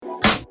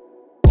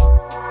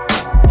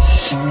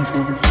And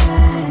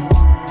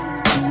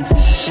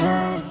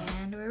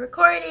we're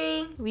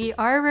recording. We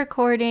are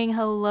recording.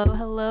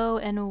 Hello,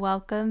 and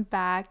welcome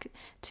back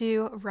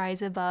to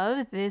Rise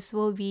Above. This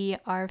will be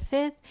our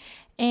 5th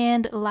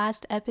and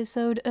last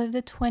episode of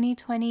the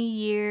 2020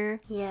 year.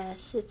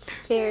 Yes, it's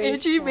very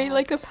Angie sad. made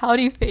like a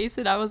pouty face,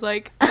 and I was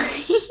like,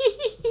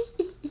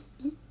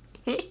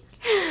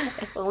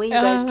 If only you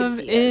guys could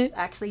see us.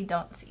 Actually,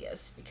 don't see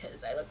us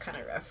because I look kind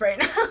of rough right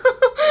now.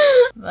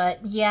 But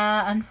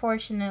yeah,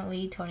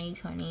 unfortunately,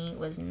 2020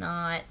 was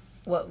not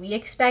what we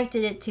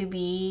expected it to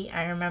be.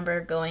 I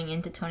remember going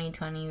into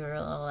 2020, we were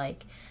all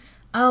like,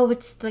 oh,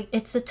 it's the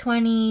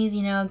 20s,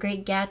 you know,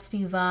 Great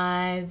Gatsby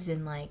vibes,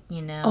 and like,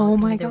 you know, oh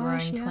my the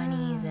gosh, Roaring yeah.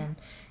 20s, and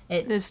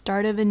it The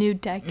start of a new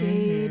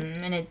decade.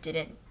 and it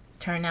didn't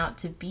turn out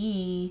to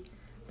be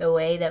the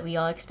way that we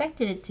all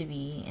expected it to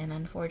be. And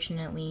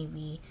unfortunately,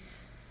 we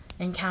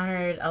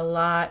encountered a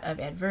lot of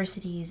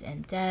adversities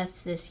and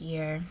deaths this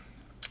year.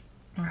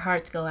 Our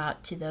hearts go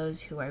out to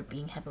those who are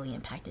being heavily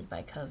impacted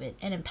by COVID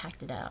and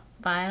impacted out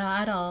by it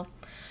at all.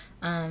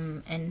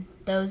 And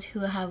those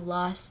who have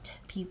lost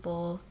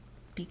people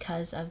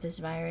because of this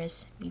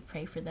virus, we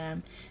pray for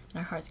them, and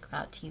our hearts go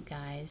out to you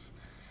guys.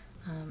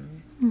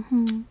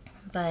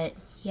 But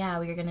yeah,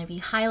 we're going to be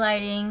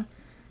highlighting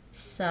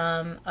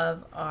some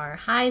of our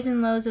highs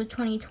and lows of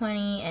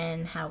 2020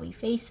 and how we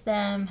faced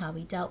them, how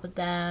we dealt with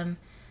them,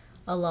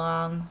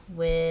 along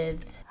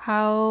with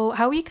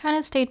How we kind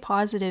of stayed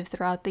positive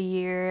throughout the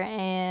year,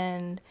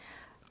 and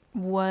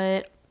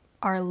what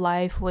our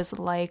life was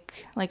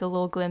like a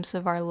little glimpse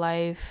of our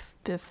life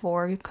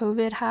before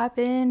COVID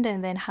happened,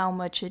 and then how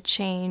much it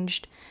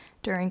changed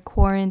during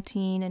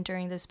quarantine and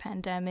during this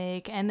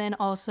pandemic. And then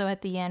also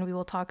at the end, we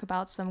will talk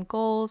about some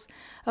goals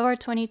of our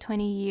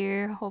 2020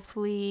 year.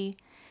 Hopefully,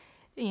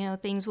 you know,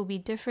 things will be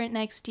different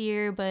next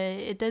year, but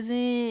it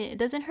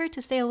doesn't hurt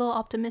to stay a little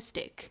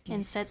optimistic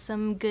and set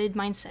some good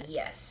mindsets.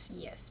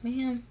 yes,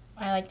 ma'am.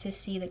 I like to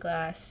see the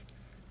glass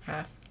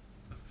half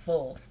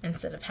full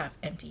instead of half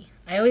empty.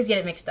 I always get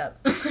it mixed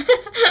up.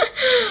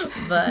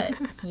 But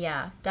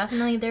yeah,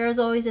 definitely there is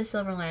always a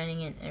silver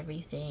lining in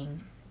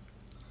everything.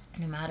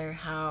 No matter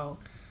how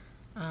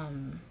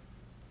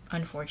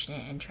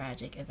unfortunate and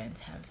tragic events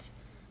have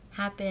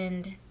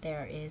happened,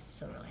 there is a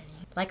silver lining.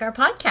 Like our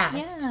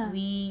podcast.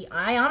 Yeah.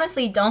 I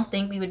honestly don't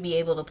think we would be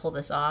able to pull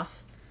this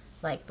off,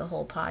 like the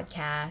whole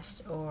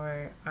podcast,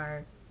 or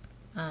our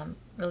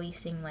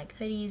releasing like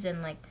hoodies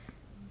and like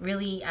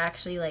really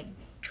actually like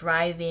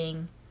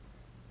driving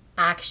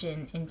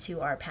action into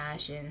our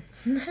passion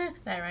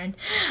that rhymed,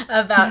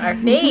 about our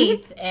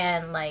faith.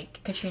 And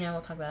like Katrina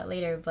will talk about it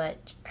later,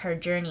 but her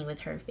journey with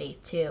her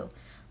faith too,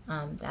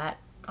 that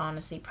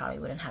honestly probably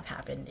wouldn't have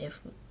happened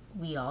if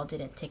we all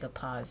didn't take a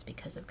pause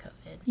because of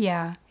COVID.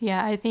 Yeah,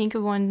 I think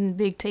one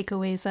big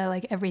takeaway is that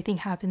like everything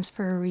happens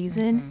for a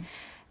reason.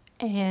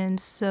 And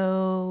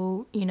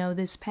so, you know,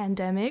 this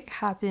pandemic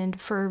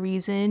happened for a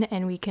reason,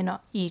 and we can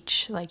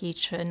each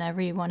and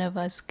every one of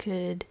us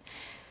could,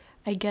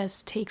 I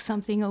guess, take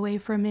something away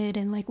from it,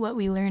 and like what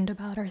we learned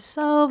about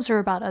ourselves or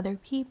about other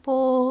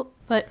people.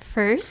 But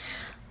first,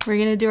 we're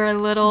gonna do our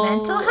little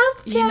mental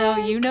health check.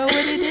 You know what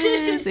it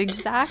is.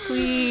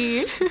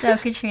 Exactly. So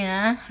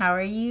Katrina, how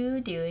are you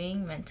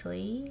doing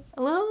mentally?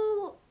 A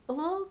little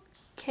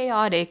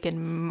chaotic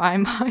in my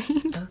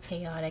mind. Oh,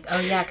 chaotic. Oh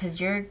yeah, because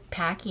you're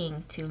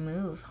packing to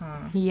move,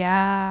 huh?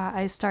 Yeah,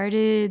 I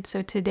started,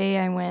 so today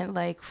I went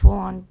like full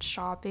on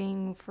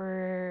shopping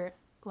for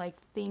like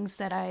things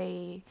that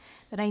I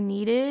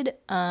needed,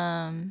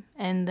 and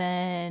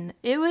then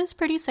it was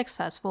pretty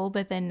successful,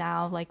 but then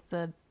now like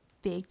the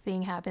big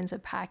thing happens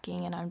of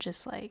packing, and I'm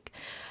just like,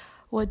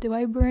 what do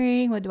I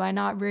bring? What do I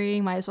not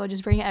bring? Might as well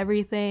just bring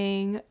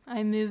everything.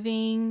 I'm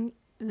moving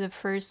the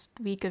first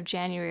week of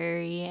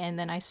January, and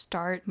then I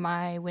start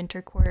my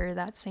winter quarter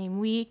that same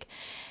week,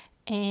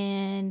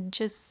 and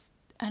just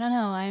I don't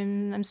know,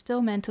 I'm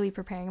still mentally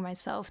preparing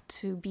myself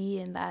to be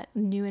in that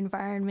new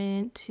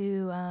environment,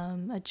 to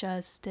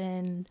adjust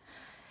and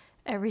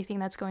everything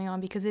that's going on,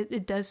 because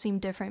it does seem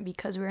different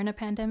because we're in a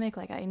pandemic.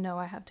 Like, I know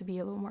I have to be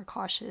a little more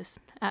cautious.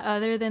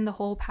 Other than the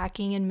whole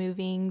packing and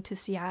moving to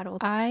Seattle,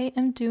 I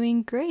am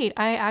doing great.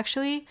 I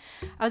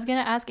was gonna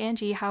ask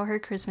Angie how her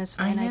Christmas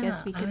went. I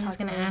guess we could talk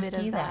a little bit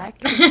of that.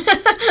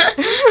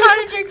 How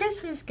did your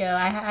Christmas go?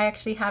 I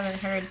actually haven't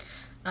heard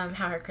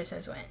how her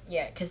Christmas went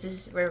yet,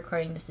 because we're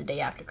recording this the day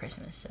after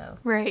Christmas, so.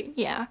 Right,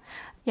 yeah.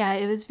 Yeah,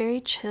 it was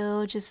very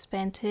chill. Just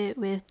spent it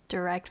with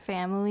direct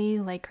family.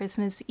 Like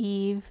Christmas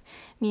Eve,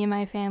 me and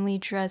my family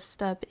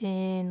dressed up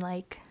in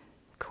like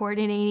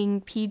coordinating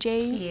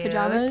PJs,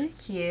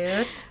 pajamas.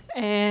 Cute.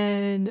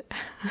 And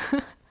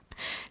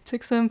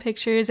took some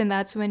pictures, and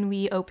that's when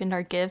we opened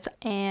our gifts.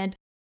 And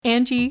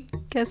Angie,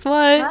 guess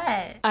what?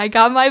 What? I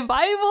got my Bible.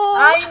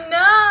 I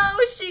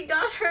know! She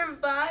got her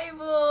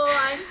Bible.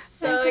 I'm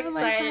so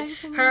excited.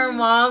 Her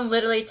mom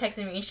literally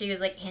texted me. She was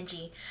like,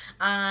 Angie,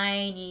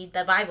 I need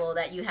the Bible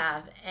that you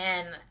have.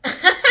 And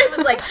I was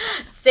was like,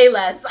 say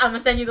less. I'm gonna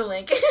send you the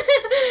link.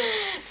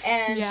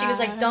 And she was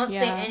like, don't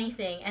say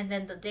anything. And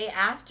then the day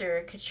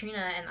after,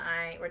 Katrina and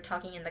I were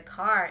talking in the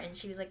car, and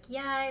she was like,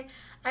 yeah,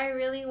 I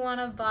really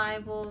want a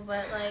Bible,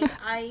 but like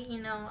I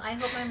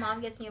hope my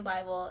mom gets me a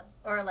Bible,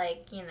 or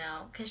like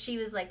because she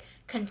was like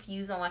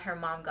confused on what her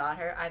mom got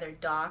her, either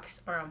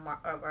docs or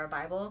a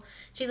Bible.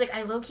 She's like,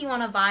 I low key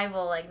want a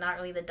Bible, like not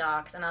really the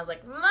docs, and I was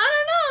like,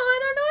 I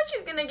don't know what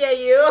she's gonna get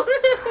you.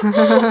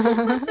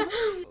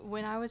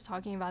 When I was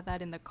talking about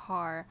that in the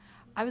car,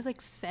 I was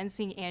like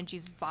sensing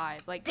Angie's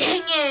vibe. Like,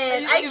 dang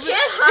it! I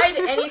can't hide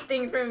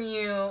anything from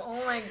you.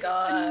 Oh my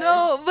god.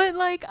 No, but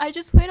like I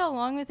just played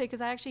along with it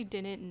because I actually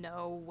didn't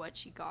know what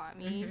she got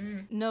me.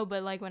 Mm-hmm. No,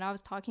 but like when I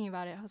was talking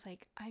about it, I was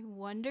like, I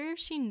wonder if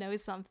she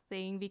knows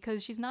something,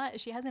 because she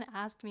hasn't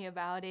asked me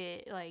about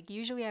it. Like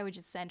usually I would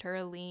just send her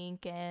a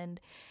link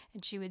and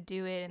she would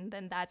do it, and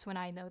then that's when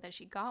I know that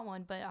she got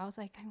one. But I was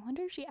like, I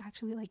wonder if she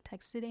actually like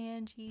texted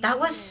Angie.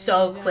 That was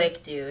so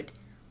quick, dude.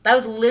 That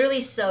was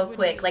literally so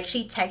quick. Like,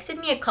 she texted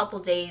me a couple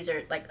days,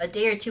 or like a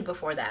day or two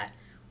before that,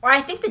 or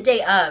I think the day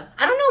of.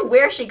 I don't know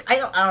where she. I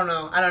don't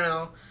know.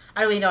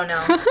 I really don't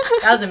know.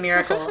 That was a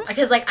miracle,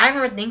 because like I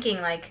remember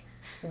thinking like,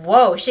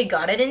 whoa, she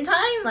got it in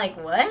time. Like,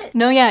 what?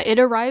 No, yeah, it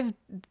arrived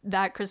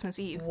that Christmas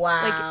Eve.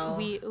 Wow.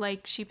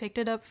 Like she picked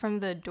it up from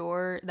the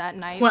door that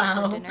night.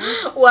 Wow. Before dinner.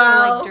 Wow.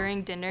 Or, like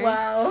during dinner.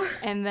 Wow.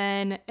 And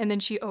then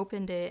she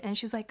opened it and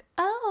she was like,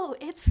 oh,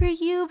 it's for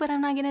you, but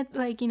I'm not gonna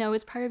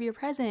it's part of your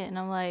present. And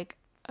I'm like,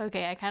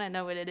 okay, I kind of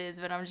know what it is,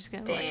 but I'm just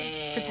gonna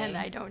like pretend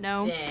that I don't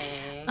know.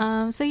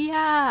 Dang. So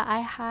yeah, I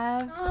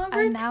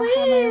now have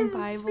my own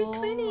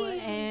Bible,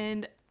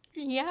 and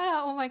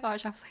yeah, oh my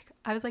gosh, I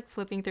was like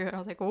flipping through it. I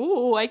was like,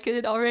 oh, I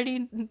could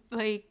already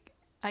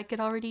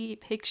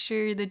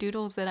picture the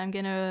doodles that I'm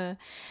gonna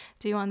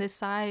do on the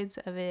sides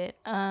of it.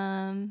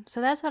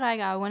 So that's what I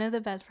got. One of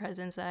the best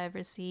presents that I've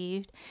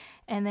received.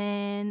 And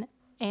then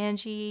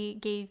Angie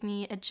gave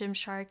me a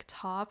Gymshark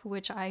top,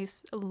 which I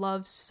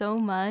love so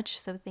much.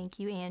 So thank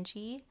you,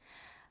 Angie.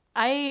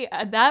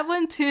 That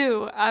one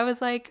too. I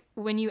was like,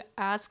 when you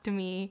asked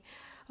me,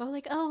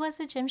 what's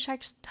a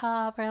Gymshark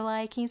top? Or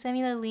like, can you send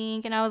me the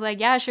link? And I was like,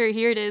 yeah, sure,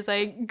 here it is.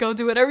 Like, go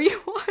do whatever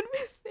you want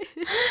with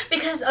it.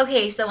 Because,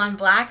 okay, so on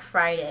Black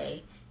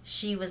Friday,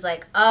 she was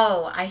like,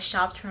 oh, I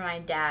shopped for my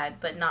dad,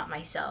 but not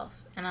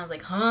myself. And I was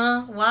like,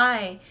 huh?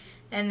 Why?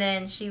 And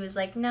then she was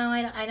like, no,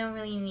 I don't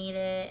really need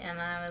it. And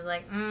I was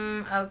like,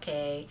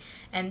 okay.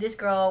 And this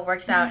girl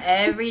works out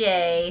every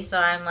day, so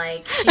I'm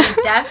like, she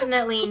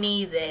definitely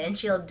needs it, and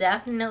she'll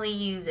definitely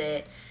use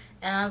it.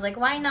 And I was like,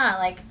 why not?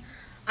 Like,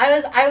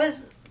 I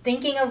was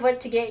thinking of what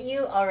to get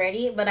you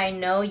already, but I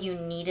know you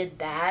needed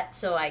that,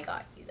 so I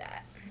got you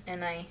that.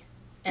 And I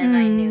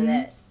knew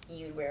that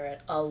you'd wear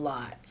it a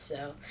lot.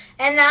 So,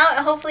 and now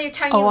hopefully every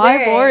time you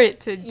wear it, I wore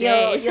it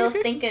today. You'll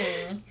think of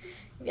me.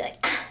 Be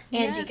like,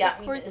 Angie got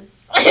me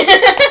this.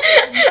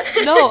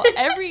 No,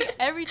 every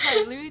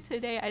time. Literally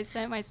today, I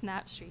sent my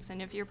snap streaks,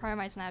 and if you're part of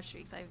my snap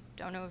streaks, I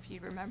don't know if you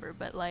remember,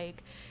 but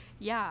like,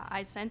 yeah,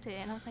 I sent it,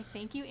 and I was like,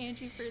 thank you,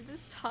 Angie, for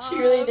this top. She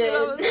really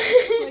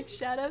did. Like,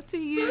 shout out to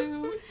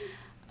you.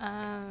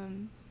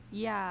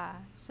 Yeah,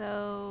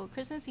 so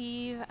Christmas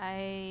Eve,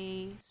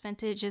 I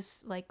spent it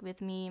just like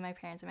with me, my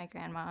parents, and my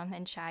grandma,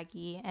 and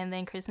Shaggy. And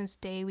then Christmas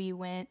Day, we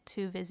went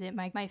to visit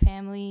my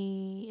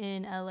family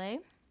in LA.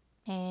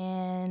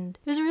 And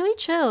it was really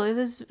chill. It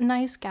was a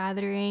nice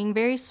gathering,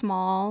 very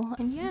small.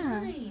 And yeah,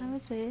 nice. That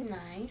was it.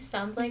 Nice.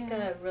 Sounds like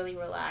a really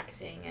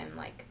relaxing and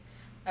like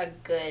a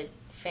good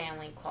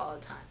family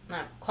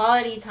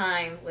quality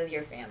time with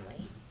your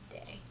family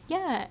day.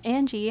 Yeah,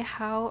 Angie,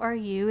 how are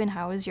you and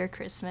how was your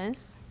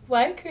Christmas?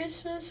 My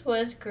Christmas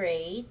was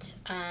great.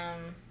 I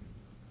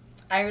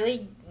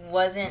really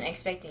wasn't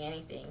expecting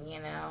anything,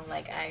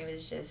 like I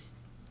was just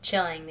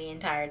chilling the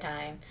entire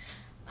time.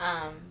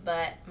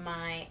 But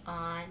my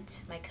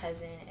aunt, my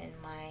cousin, and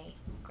my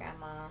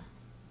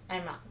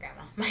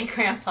my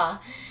grandpa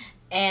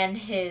and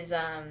his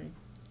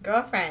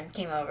girlfriend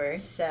came over,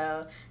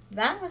 so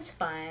that was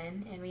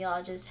fun, and we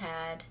all just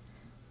had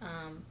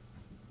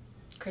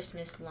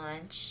Christmas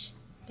lunch.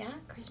 Yeah,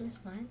 Christmas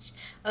lunch.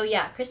 Oh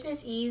yeah,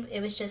 Christmas Eve,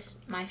 it was just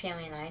my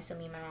family and I, so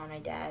me, my mom, and my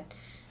dad,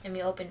 and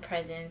we opened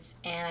presents,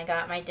 and I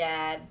got my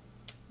dad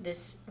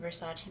this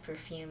Versace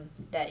perfume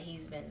that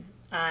he's been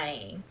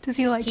eyeing. Does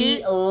he like it?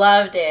 He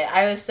loved it.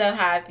 I was so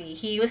happy.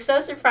 He was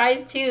so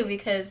surprised too,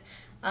 because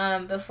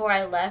before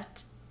I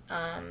left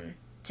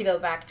to go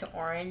back to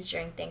Orange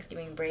during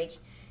Thanksgiving break,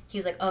 he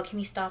was like, oh, can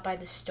we stop by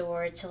the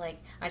store to like,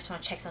 I just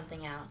want to check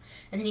something out.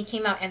 And then he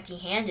came out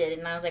empty-handed,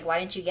 and I was like, why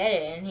didn't you get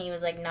it? And he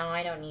was like, no,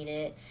 I don't need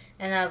it.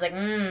 And I was like,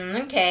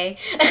 okay.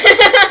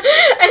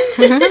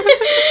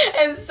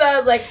 And so I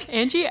was like,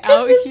 Angie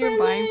out here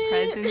buying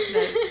presents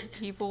that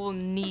people will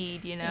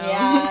need,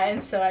 Yeah,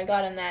 and so I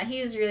got him that.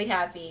 He was really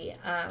happy.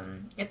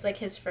 It's like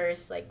his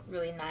first like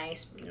really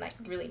nice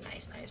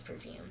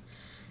perfume.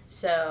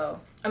 So,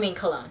 I mean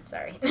cologne,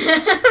 sorry.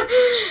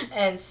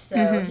 And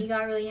so he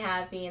got really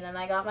happy, and then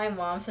I got my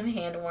mom some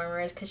hand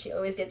warmers because she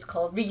always gets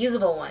cold,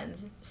 reusable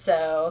ones.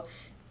 So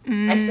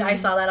I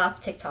saw that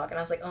off TikTok, and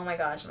I was like, oh my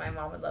gosh, my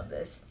mom would love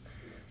this.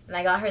 And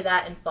I got her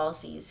that and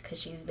falsies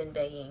because she's been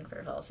begging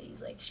for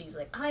falsies. Like, she's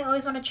like, oh, I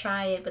always want to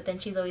try it, but then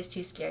she's always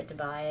too scared to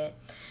buy it.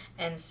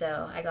 And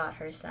so I got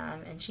her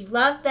some, and she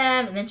loved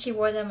them, and then she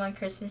wore them on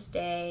Christmas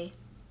Day.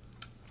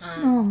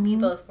 We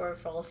both wore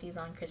falsies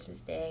on Christmas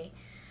Day.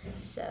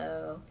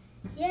 So,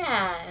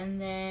 yeah,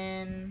 and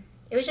then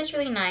it was just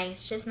really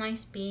nice. Just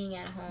nice being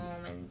at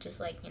home and just,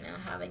 like, you know,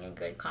 having a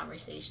good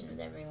conversation with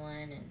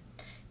everyone and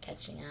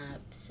catching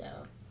up. So,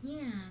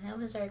 yeah, that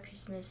was our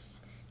Christmas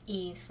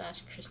Eve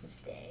 / Christmas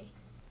Day.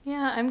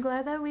 Yeah, I'm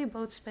glad that we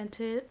both spent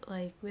it,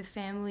 like, with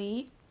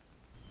family.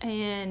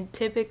 And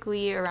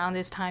typically around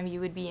this time you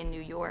would be in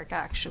New York,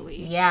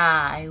 actually.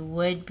 Yeah, I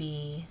would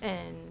be.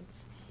 And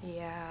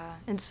yeah,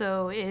 and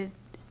so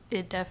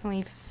it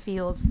definitely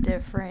feels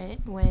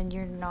different when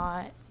you're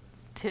not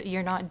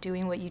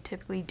doing what you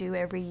typically do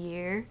every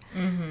year.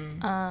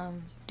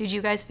 Did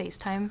you guys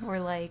FaceTime or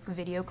like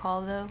video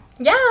call though?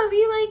 Yeah,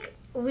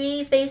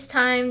 we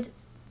FaceTimed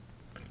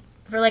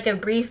for like a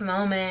brief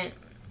moment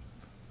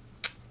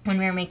when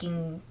we were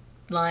making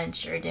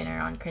lunch or dinner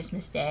on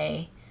Christmas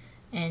Day,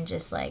 and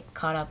just like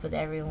caught up with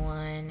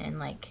everyone. And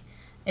like,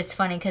 it's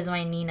funny because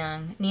my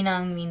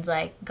ninang means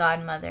like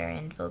godmother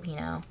in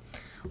Filipino,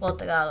 well,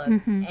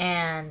 Tagalog.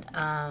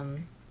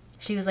 And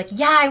she was like,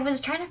 yeah, I was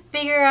trying to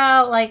figure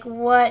out like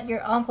what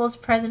your uncle's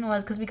present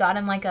was, because we got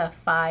him like a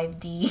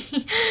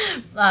 5D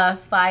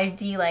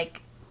 5D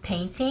like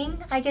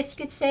painting, I guess you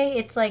could say.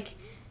 It's like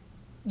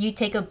you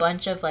take a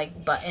bunch of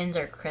like buttons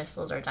or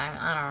crystals or diamond,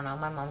 I don't know,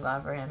 my mom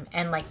got for him,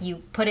 and like you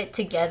put it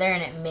together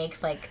and it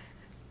makes like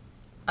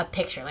a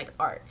picture, like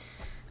art.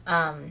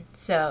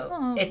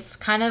 So it's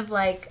kind of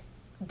like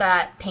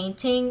that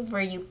painting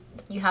where you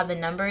have the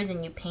numbers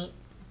and you paint,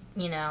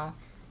 you know,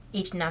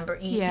 each number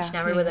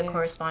with a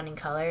corresponding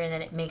color, and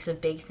then it makes a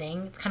big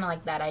thing. It's kind of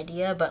like that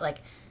idea, but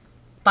like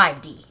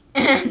 5D.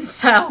 And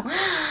so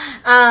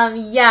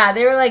yeah,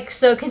 they were like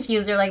so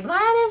confused. They're like, why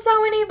are there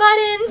so many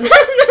buttons?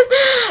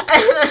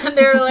 And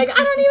they were like,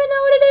 I don't even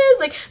know what it is.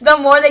 Like, the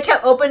more they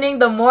kept opening,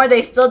 the more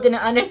they still didn't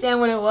understand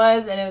what it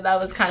was, and that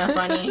was kind of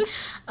funny.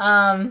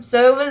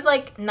 So it was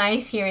like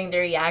nice hearing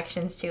their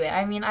reactions to it.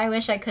 I mean, I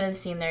wish I could have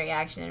seen their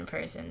reaction in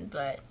person,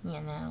 but you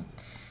know,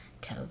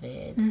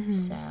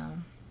 COVID. So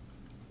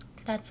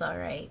that's all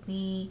right.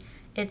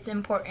 It's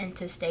important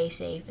to stay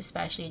safe,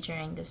 especially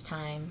during this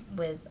time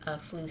with a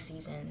flu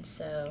season.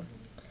 So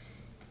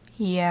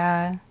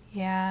yeah,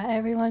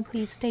 everyone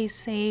please stay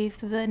safe.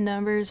 The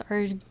numbers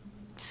are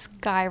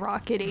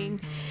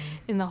skyrocketing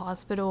in the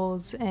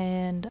hospitals,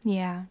 and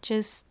yeah,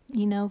 just,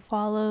 you know,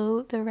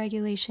 follow the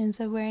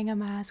regulations of wearing a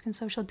mask and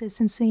social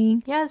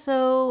distancing. Yeah,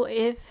 so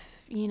if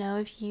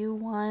you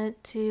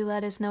want to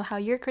let us know how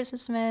your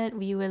Christmas went,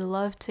 we would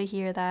love to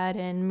hear that,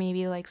 and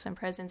maybe like some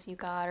presents you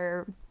got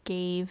or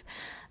gave.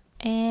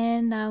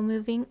 And now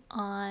moving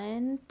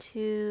on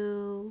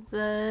to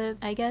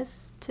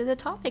the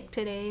topic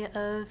today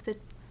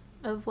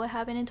of what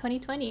happened in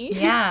 2020.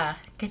 Yeah,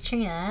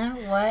 Katrina,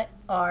 what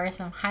are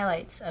some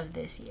highlights of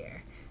this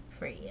year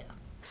for you?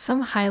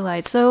 Some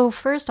highlights. So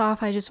first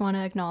off, I just want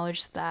to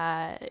acknowledge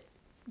that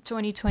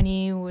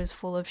 2020 was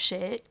full of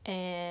shit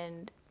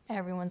and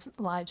everyone's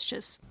lives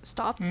just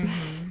stopped.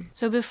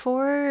 So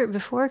before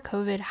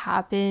COVID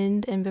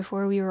happened and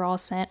before we were all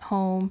sent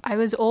home, I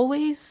was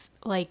always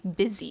like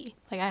busy.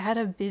 Like, I had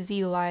a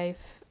busy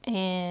life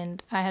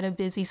and I had a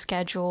busy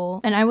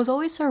schedule, and I was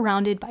always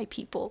surrounded by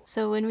people.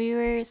 So when we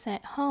were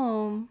sent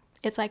home,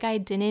 it's like I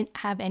didn't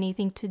have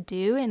anything to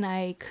do and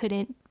I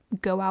couldn't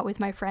go out with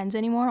my friends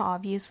anymore.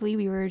 Obviously,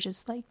 we were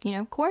just like, you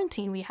know,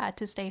 quarantined. We had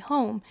to stay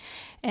home.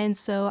 And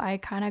so I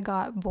kind of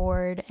got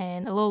bored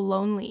and a little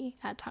lonely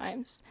at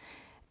times.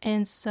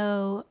 And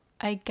so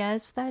I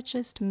guess that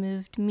just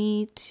moved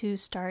me to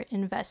start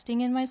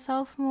investing in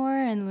myself more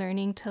and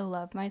learning to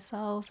love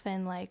myself,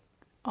 and like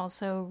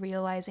also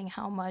realizing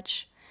how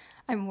much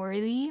I'm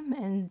worthy,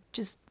 and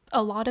just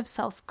a lot of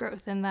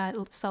self-growth in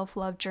that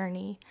self-love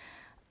journey.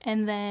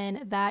 And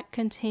then that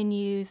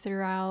continued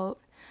throughout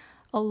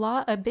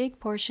a big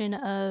portion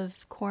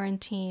of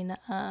quarantine,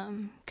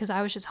 because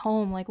I was just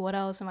home. Like, what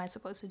else am I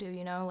supposed to do?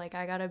 You know, like,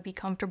 I gotta be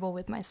comfortable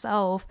with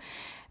myself.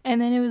 And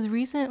then it was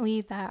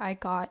recently that I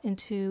got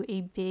into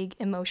a big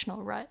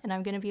emotional rut, and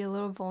I'm gonna be a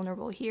little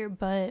vulnerable here,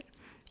 but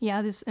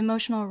yeah, this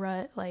emotional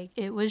rut, like,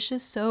 it was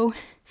just so,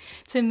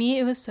 to me,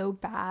 it was so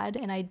bad,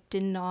 and I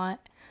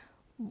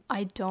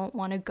don't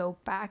want to go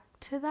back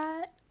to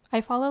that.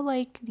 I follow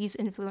like these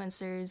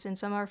influencers, and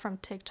some are from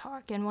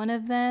TikTok, and one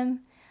of them,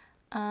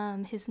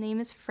 his name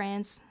is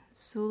France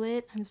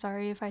Sulit. I'm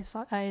sorry if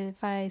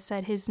I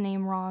said his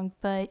name wrong,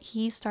 but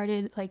he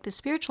started like the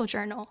spiritual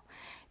journal.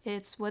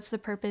 It's What's the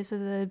Purpose of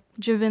the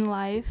Driven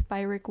Life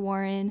by Rick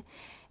Warren.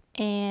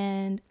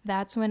 And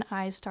that's when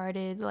I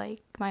started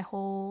like my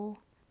whole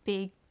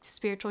big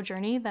spiritual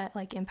journey that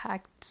like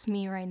impacts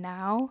me right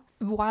now.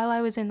 While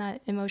I was in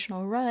that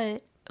emotional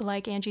rut,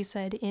 like Angie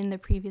said in the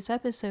previous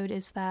episode,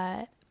 is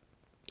that,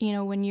 you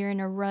know, when you're in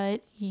a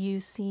rut, you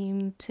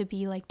seem to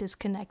be like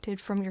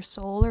disconnected from your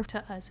soul, or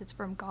to us, it's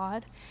from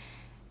God.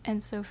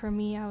 And so for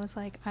me, I was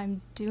like,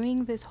 I'm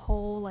doing this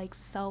whole like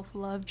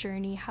self-love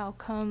journey. How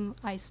come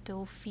I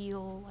still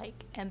feel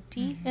like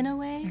empty in a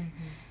way?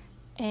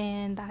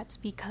 And that's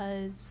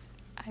because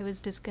I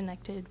was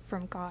disconnected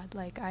from God.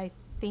 Like, I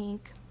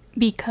think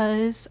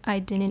because I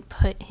didn't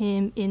put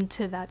him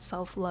into that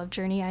self-love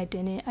journey, I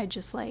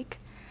just like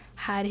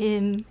had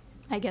him,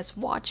 I guess,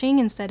 watching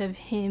instead of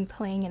him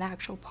playing an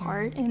actual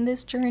part in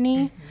this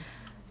journey.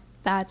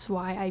 That's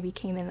why I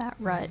became in that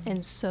rut.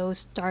 And so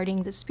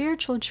starting the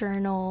spiritual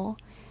journal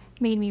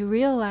made me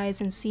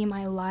realize and see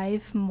my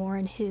life more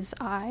in his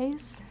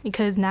eyes,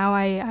 because now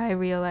I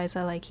realize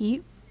that like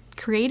he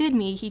created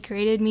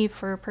me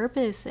for a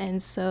purpose,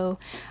 and so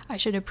I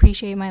should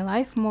appreciate my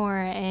life more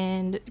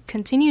and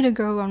continue to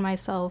grow on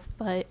myself,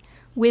 but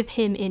with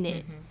him in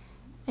it,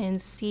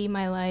 and see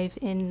my life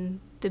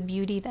in the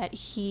beauty that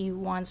he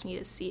wants me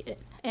to see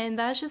it. And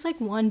that's just like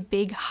one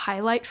big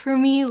highlight for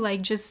me,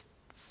 like just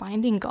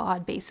finding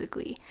God,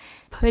 basically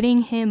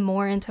putting him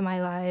more into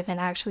my life and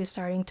actually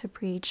starting to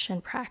preach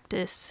and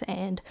practice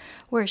and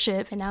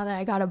worship. And now that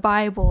I got a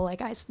Bible,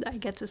 like I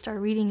get to start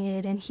reading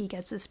it and he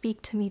gets to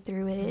speak to me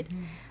through it.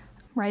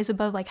 Rise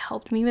Above like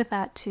helped me with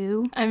that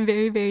too. I'm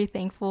very, very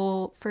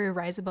thankful for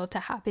Rise Above to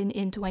happen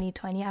in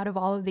 2020. Out of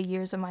all of the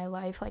years of my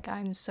life, like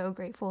I'm so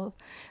grateful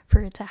for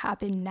it to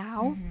happen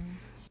now.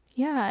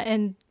 Yeah,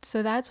 and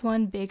so that's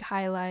one big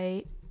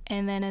highlight.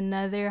 And then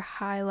another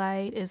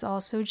highlight is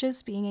also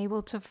just being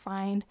able to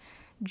find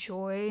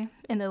joy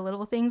in the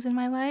little things in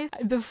my life.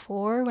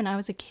 Before, when I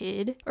was a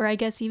kid, or I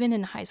guess even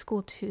in high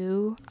school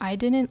too, I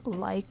didn't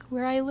like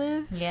where I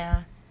live.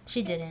 Yeah,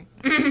 she didn't.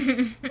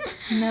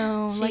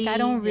 No, like I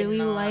don't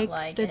really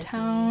like the SE.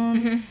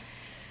 town.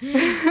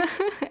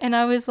 And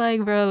I was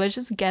like, bro, let's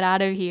just get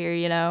out of here,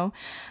 you know?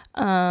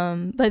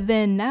 But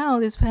then now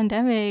this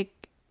pandemic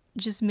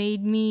just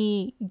made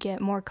me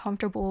get more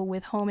comfortable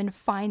with home and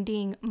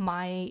finding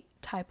my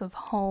type of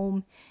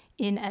home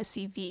in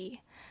SCV.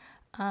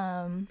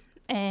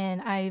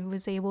 And I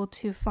was able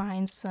to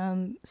find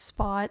some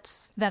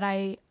spots that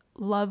I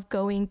love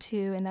going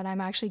to and that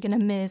I'm actually gonna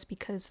miss,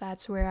 because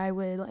that's where I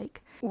would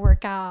like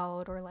work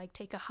out or like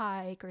take a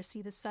hike or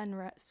see the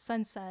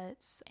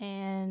sunsets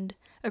and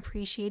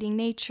appreciating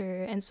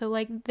nature. And so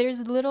like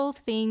there's little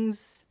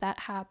things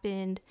that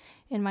happened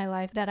in my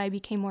life that I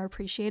became more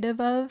appreciative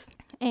of,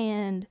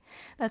 and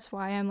that's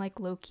why I'm like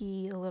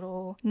low-key a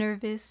little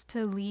nervous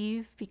to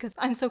leave, because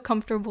I'm so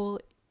comfortable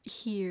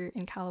here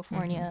in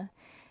California.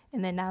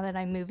 And then now that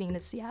I'm moving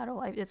to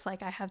Seattle, it's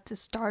like I have to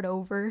start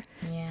over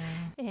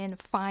and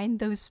find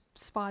those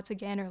spots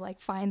again, or like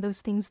find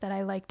those things that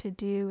I like to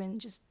do, and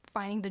just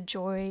finding the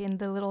joy in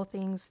the little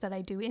things that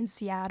I do in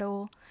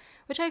Seattle,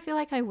 which I feel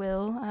like I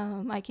will.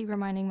 I keep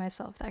reminding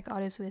myself that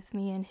God is with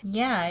me. And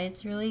yeah,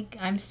 it's really,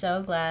 I'm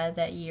so glad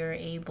that you're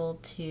able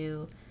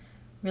to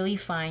really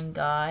find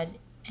God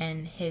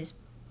and his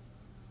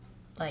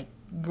like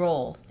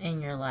role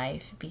in your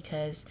life,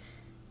 because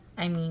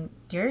I mean,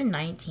 you're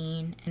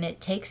 19 and it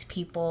takes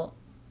people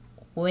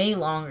way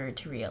longer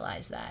to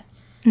realize that.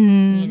 You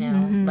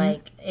know,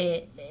 like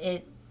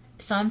it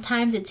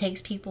sometimes it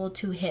takes people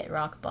to hit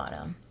rock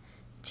bottom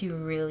to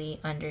really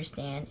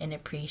understand and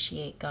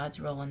appreciate God's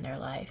role in their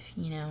life,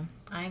 you know.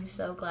 I'm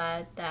so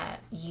glad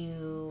that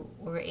you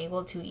were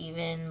able to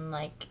even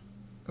like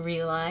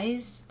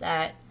realize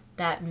that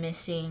that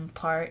missing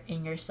part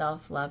in your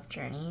self-love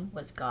journey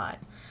was God.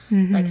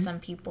 Like some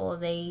people,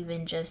 they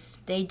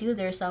do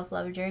their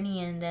self-love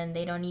journey and then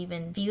they don't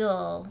even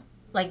feel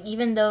like,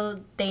 even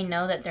though they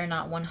know that they're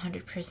not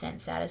 100%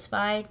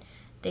 satisfied,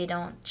 they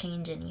don't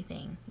change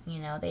anything, you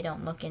know. They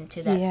don't look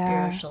into that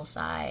spiritual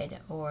side,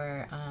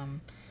 or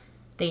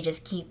they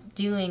just keep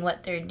doing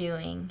what they're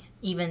doing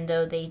even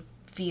though they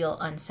feel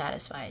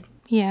unsatisfied.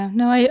 Yeah,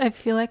 no, I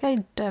feel like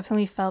I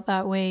definitely felt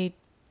that way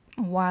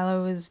while I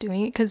was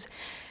doing it, because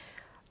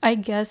I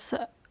guess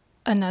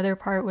another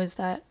part was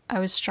that I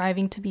was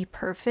striving to be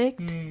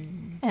perfect,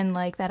 and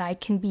like that I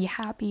can be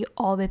happy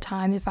all the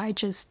time if I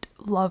just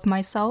love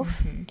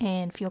myself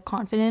and feel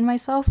confident in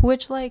myself,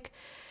 which, like,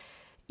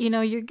 you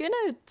know, you're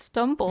gonna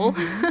stumble.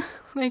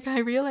 Like, I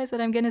realize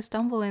that I'm gonna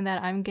stumble and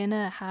that I'm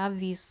gonna have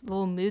these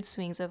little mood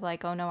swings of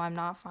like, oh no, I'm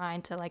not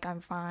fine, to like,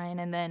 I'm fine.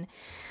 And then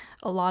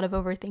a lot of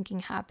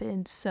overthinking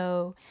happened.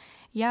 So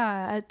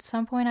yeah, at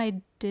some point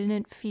I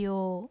didn't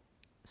feel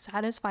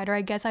satisfied, or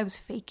I guess I was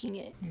faking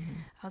it.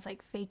 I was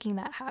like faking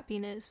that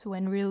happiness,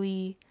 when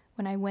really,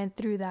 when I went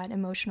through that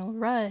emotional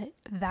rut,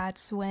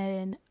 that's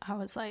when I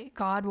was like,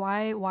 God,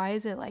 why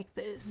is it like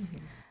this?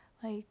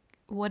 Like,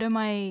 what am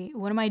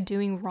I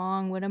doing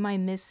wrong? What am I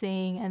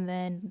missing? And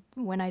then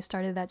when I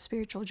started that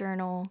spiritual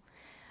journal,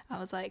 I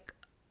was like,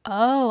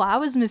 oh, I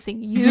was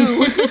missing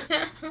you.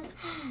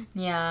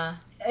 Yeah,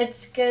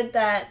 it's good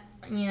that,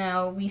 you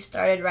know, we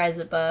started Rise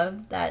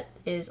Above. That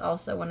is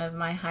also one of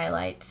my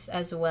highlights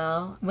as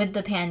well. With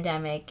the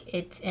pandemic,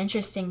 it's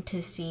interesting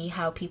to see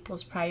how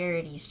people's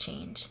priorities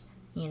change.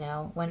 You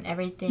know, when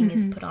everything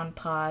is put on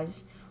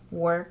pause,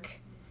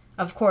 work,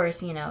 of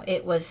course, you know,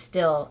 it was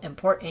still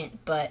important,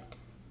 but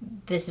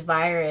this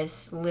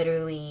virus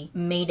literally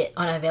made it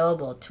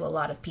unavailable to a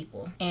lot of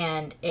people.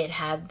 And it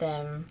had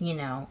them, you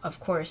know, of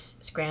course,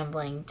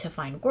 scrambling to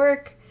find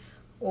work,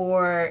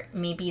 or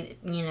maybe,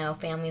 you know,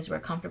 families were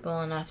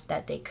comfortable enough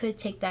that they could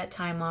take that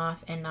time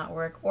off and not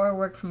work or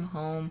work from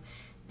home.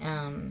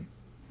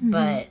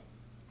 But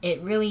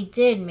it really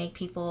did make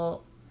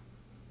people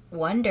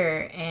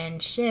wonder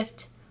and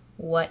shift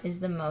what is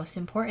the most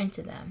important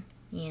to them,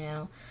 you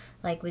know.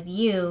 Like with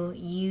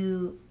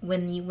you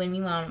when we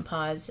went on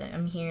pause,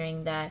 I'm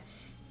hearing that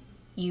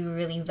you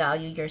really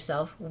value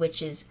yourself,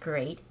 which is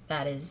great.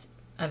 That is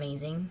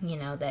amazing, you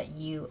know, that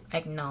you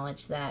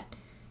acknowledge that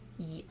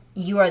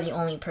you are the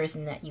only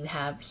person that you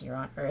have here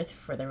on earth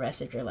for the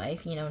rest of your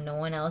life. You know, no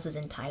one else is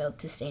entitled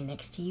to stay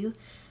next to you,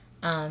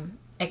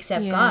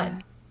 except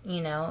God.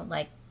 You know,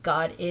 like,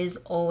 God is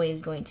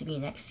always going to be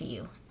next to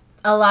you.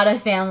 A lot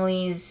of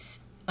families,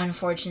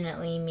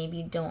 unfortunately,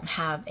 maybe don't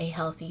have a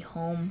healthy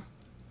home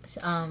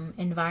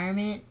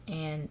environment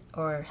and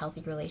or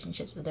healthy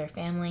relationships with their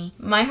family.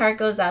 My heart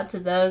goes out to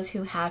those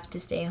who have to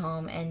stay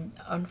home and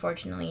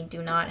unfortunately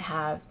do not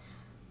have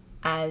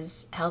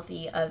as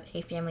healthy of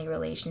a family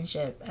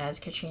relationship as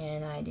Katrina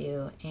and I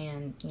do,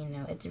 and you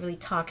know, it's really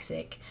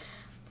toxic,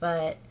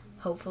 but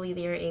hopefully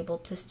they are able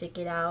to stick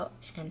it out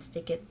and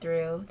stick it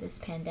through this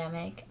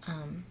pandemic.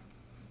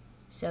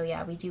 So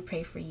yeah, we do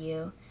pray for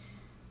you.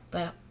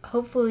 But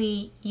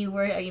hopefully you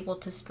were able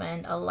to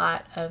spend a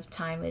lot of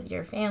time with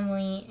your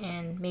family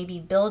and maybe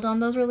build on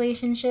those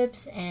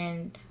relationships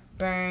and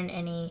burn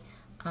any,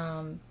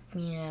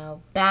 you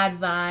know, bad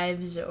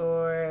vibes,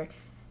 or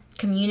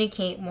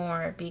communicate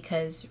more,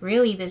 because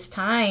really this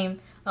time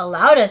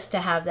allowed us to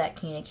have that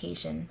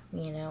communication,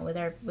 you know, with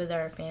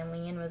our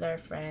family and with our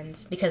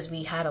friends, because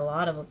we had a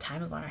lot of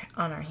time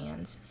on our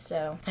hands.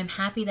 So I'm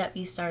happy that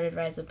we started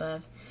Rise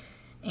Above,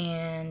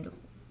 and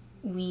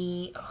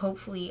we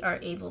hopefully are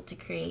able to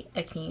create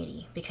a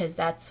community, because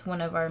that's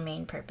one of our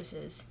main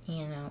purposes,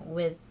 you know,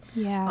 with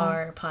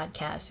our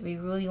podcast. We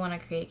really want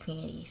to create a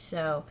community.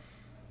 So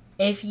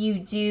if you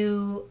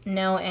do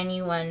know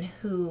anyone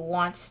who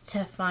wants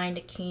to find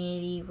a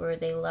community where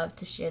they love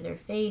to share their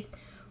faith,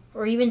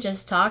 or even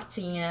just talk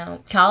to, you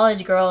know,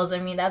 college girls, I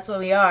mean, that's what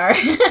we are.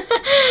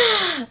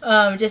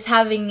 Just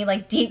having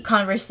like deep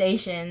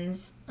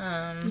conversations.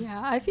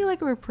 Yeah, I feel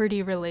like we're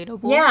pretty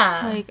relatable.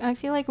 Yeah. Like, I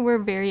feel like we're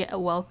very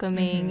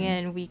welcoming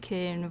and we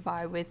can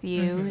vibe with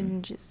you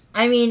and just...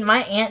 I mean,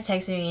 my aunt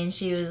texted me and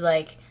she was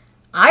like,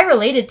 I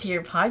related to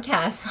your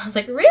podcast. I was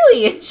like,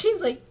 really? And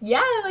she's like,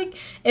 yeah, like,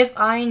 if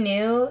I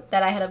knew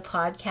that I had a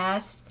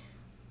podcast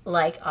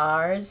like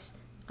ours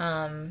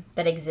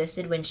that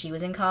existed when she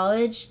was in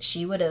college,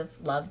 she would have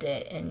loved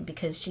it. And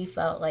because she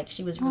felt like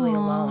she was really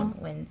alone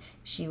when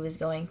she was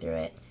going through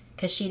it,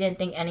 because she didn't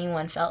think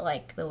anyone felt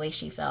like the way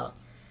she felt.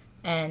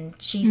 And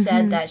she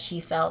said that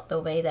she felt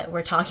the way that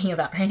we're talking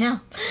about right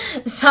now.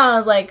 So I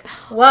was like,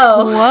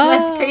 whoa.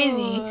 That's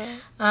crazy.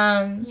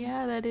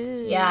 Yeah, that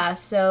is. Yeah,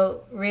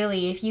 so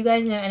really, if you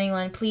guys know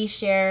anyone, please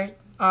share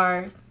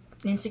our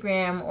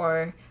Instagram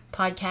or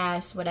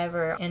podcast,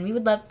 whatever, and we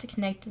would love to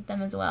connect with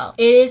them as well.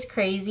 It is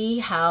crazy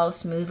how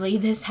smoothly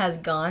this has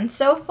gone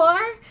so far.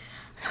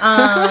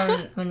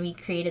 When we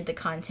created the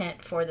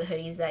content for the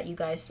hoodies that you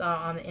guys saw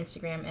on the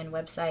Instagram and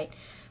website,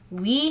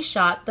 we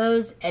shot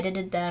those,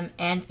 edited them,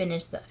 and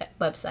finished the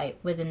website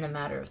within the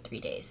matter of 3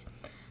 days.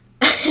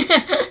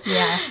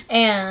 Yeah.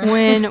 And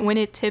when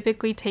it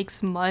typically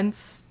takes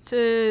months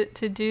to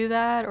do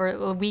that,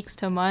 or weeks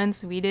to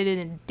months, we did it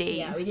in days.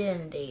 Yeah, we did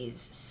it in days.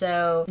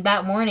 So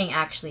that morning,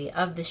 actually,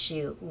 of the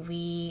shoot,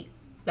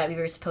 that we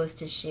were supposed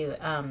to shoot,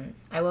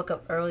 I woke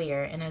up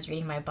earlier and I was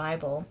reading my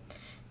Bible,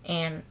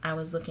 and I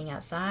was looking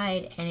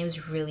outside and it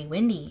was really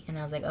windy, and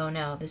I was like, oh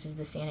no, this is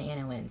the Santa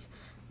Ana winds.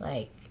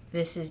 Like,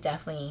 this is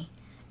definitely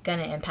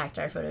gonna impact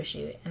our photo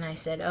shoot. And I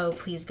said, oh,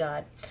 please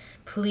God,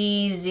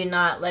 please do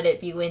not let it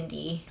be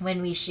windy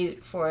when we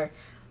shoot for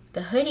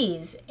the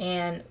hoodies.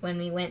 And when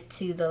we went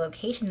to the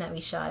location that we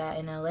shot at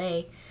in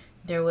LA,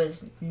 there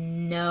was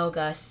no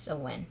gusts of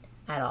wind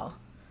at all.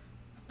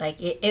 Like,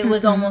 it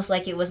was almost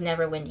like it was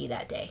never windy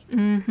that day.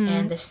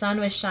 And the sun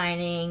was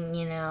shining,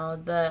 you know,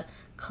 the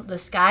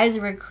skies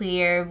were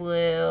clear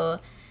blue,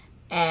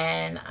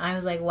 and I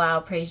was like,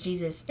 wow, praise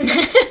Jesus.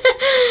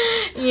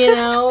 You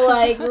know,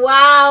 like,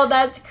 wow,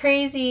 that's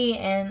crazy.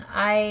 And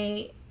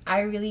I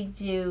really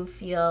do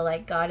feel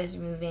like God is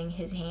moving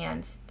his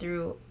hands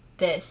through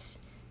this.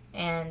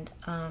 And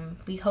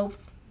we hope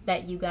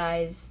that you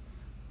guys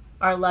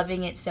are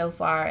loving it so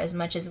far as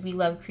much as we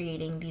love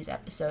creating these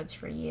episodes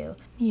for you.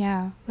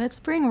 Yeah, let's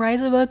bring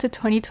Rise Above to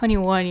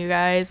 2021, you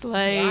guys.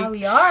 Like, yeah,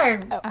 we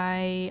are.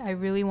 I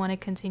really want to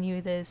continue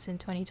this in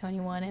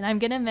 2021, and I'm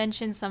gonna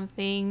mention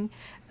something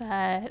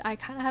that I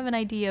kind of have an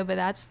idea, but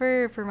that's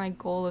for my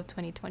goal of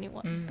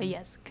 2021. But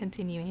yes,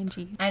 continue,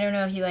 Angie. I don't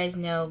know if you guys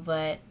know,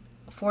 but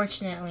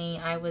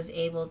fortunately I was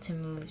able to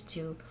move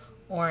to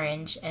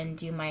Orange and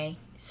do my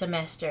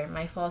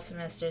fall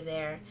semester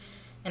there,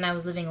 and I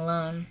was living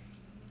alone.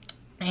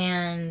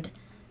 And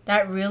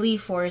that really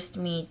forced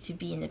me to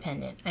be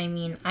independent. I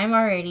mean, I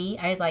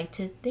like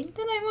to think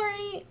that I'm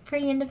already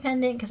pretty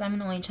independent because I'm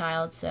an only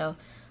child. So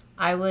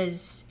I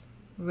was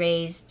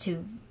raised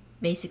to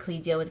basically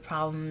deal with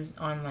problems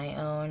on my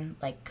own,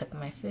 like cook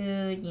my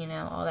food,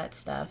 all that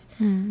stuff.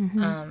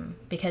 Mm-hmm.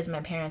 Because my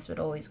parents would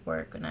always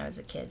work when I was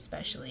a kid,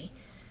 especially.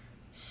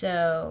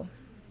 So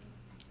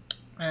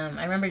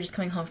I remember just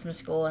coming home from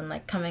school and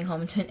like coming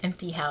home to an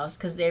empty house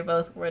because they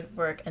both would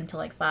work until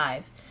like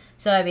 5.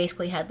 So I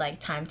basically had like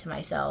time to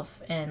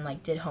myself and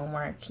like did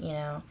homework,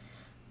 if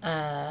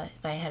I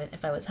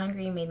was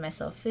hungry, made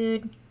myself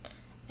food,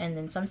 and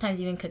then sometimes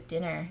even cooked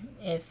dinner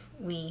if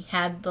we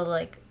had the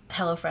like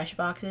HelloFresh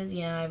boxes,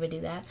 I would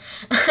do that.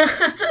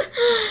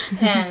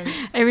 And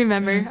I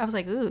remember. I was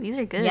like, ooh, these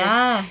are good.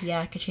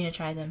 yeah, Katrina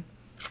tried them.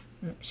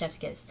 Chef's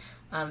kiss.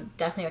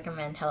 Definitely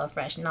recommend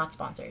HelloFresh, not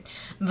sponsored.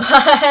 But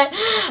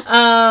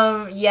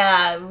I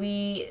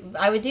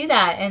would do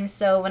that. And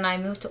so when I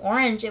moved to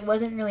Orange, it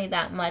wasn't really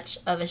that much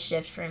of a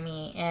shift for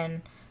me.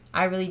 And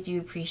I really do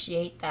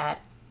appreciate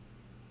that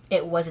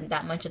it wasn't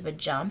that much of a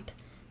jump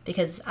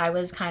because I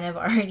was kind of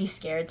already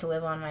scared to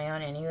live on my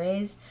own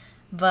anyways.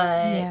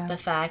 But the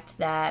fact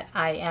that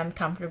I am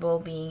comfortable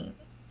being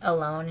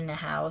alone in a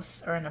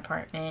house or an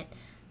apartment,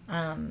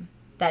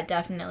 that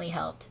definitely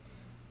helped.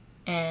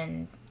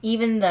 And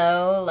even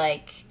though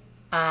like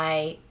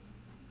I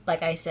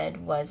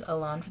said was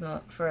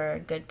alone for a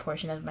good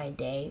portion of my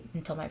day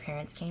until my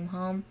parents came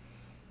home,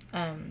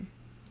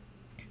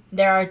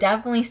 there are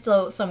definitely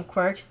still some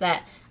quirks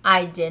that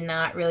I did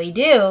not really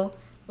do,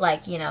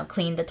 like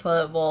clean the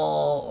toilet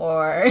bowl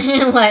or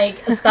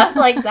like stuff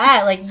like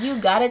that. Like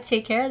you gotta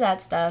take care of that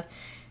stuff.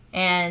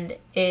 And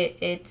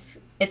it's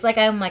like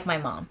I'm like my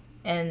mom.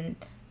 And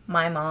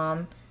my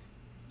mom,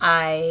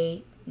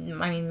 I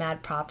mean,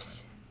 mad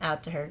props go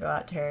out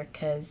to her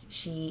because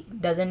she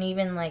doesn't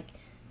even like,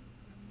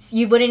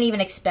 you wouldn't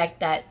even expect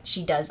that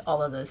she does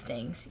all of those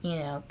things,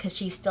 because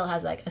she still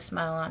has like a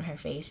smile on her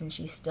face and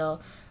she's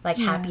still like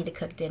happy to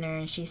cook dinner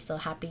and she's still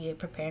happy to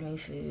prepare me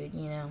food,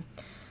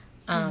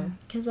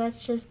 because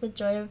that's just the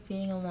joy of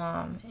being a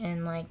mom.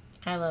 And like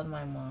I love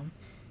my mom,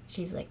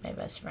 she's like my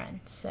best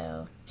friend.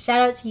 So shout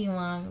out to you,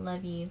 Mom,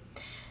 love you.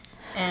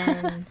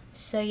 And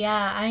so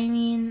yeah, I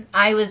mean,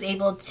 I was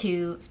able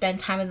to spend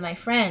time with my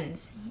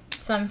friends.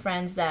 Some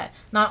friends that,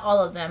 not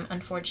all of them,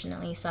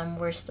 unfortunately, some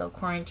were still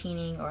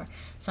quarantining or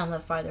some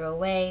lived farther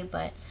away,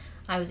 but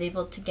I was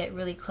able to get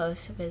really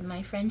close with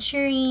my friend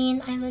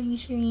Shireen, I love you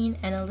Shireen,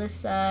 and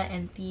Alyssa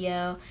and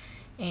Theo,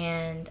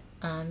 and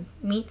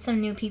meet some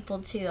new people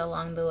too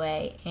along the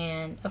way.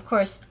 And of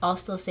course, all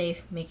still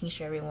safe, making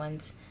sure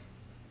everyone's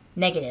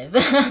negative,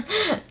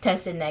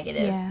 tested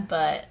negative.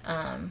 But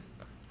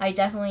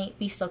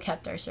we still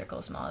kept our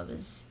circle small.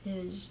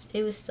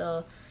 It was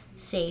still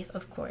safe,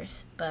 of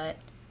course, but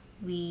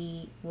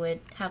we would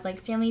have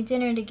like family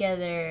dinner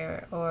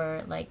together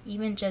or like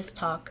even just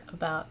talk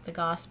about the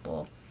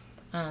gospel.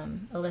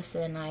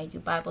 Alyssa and I do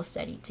Bible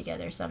study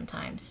together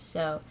sometimes,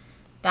 so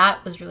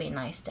that was really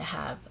nice to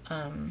have,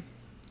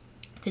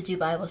 to do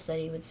Bible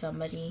study with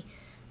somebody.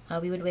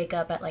 We would wake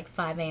up at like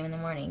 5 a.m. in the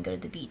morning, go to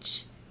the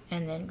beach,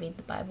 and then read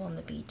the Bible on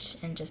the beach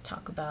and just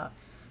talk about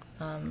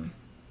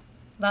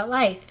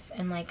life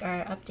and like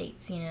our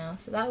updates,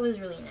 so that was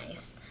really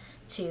nice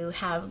to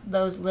have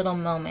those little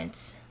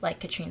moments, like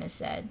Katrina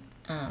said.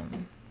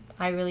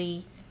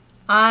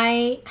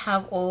 I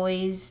have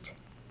always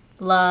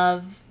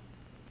loved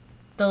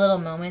the little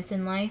moments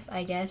in life,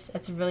 I guess.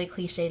 That's really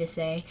cliche to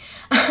say.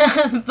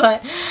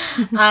 But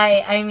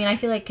I mean, I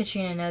feel like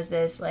Katrina knows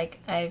this. Like,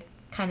 I've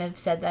kind of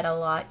said that a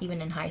lot,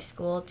 even in high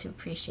school, to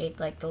appreciate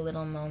like the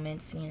little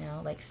moments,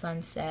 like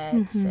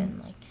sunsets and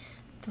like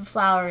the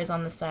flowers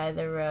on the side of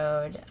the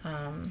road.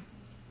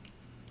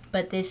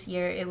 But this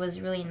year, it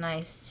was really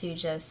nice to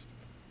just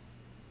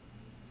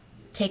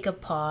take a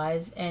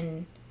pause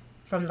and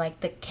from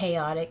like the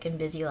chaotic and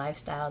busy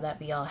lifestyle that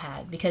we all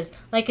had. Because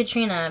like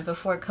Katrina,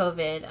 before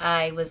COVID,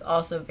 I was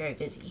also very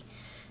busy.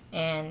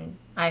 And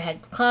I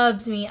had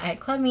club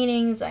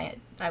meetings. I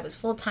was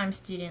full-time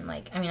student.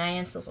 Like, I mean, I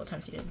am still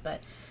full-time student,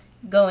 but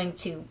going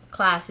to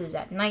classes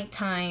at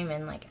nighttime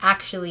and like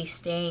actually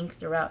staying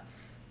throughout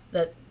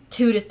the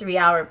 2 to 3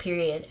 hour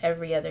period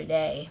every other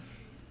day.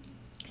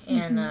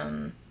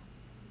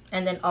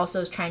 And then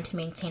also trying to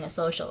maintain a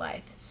social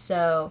life.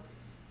 So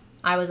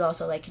I was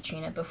also like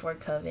Katrina before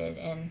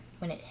COVID, and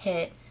when it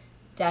hit,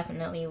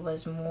 definitely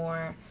was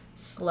more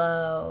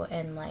slow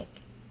and like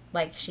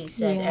she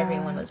said,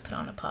 everyone was put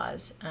on a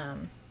pause.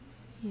 But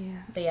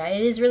yeah,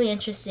 it is really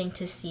interesting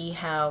to see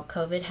how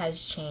COVID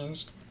has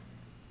changed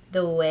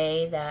the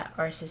way that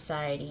our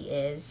society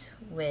is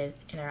with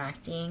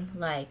interacting.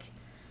 Like,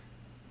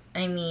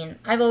 I mean,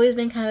 I've always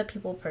been kind of a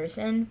people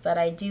person, but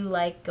I do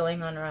like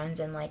going on runs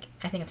and, like,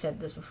 I think I've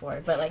said this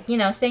before, but, like,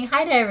 saying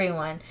hi to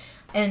everyone.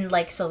 And,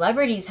 like,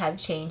 celebrities have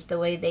changed the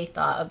way they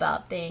thought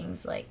about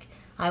things. Like,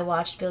 I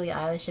watched Billie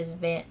Eilish's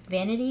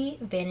Vanity,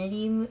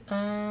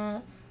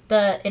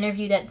 the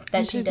interview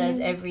that she does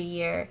every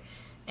year,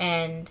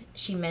 and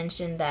she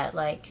mentioned that,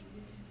 like,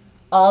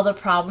 all the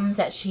problems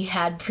that she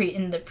had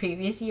in the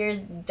previous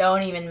years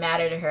don't even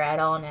matter to her at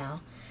all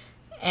now.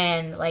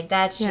 And like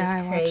that's just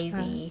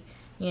crazy,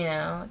 you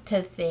know,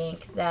 to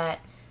think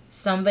that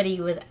somebody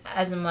with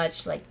as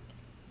much like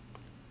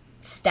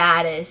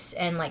status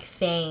and like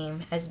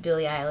fame as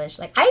Billie Eilish,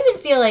 like I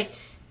even feel like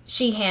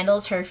she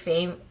handles her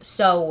fame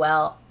so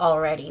well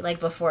already, like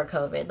before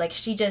COVID. Like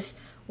she just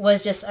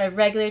was just a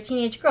regular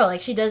teenage girl. Like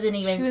she doesn't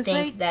even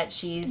think like, that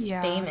she's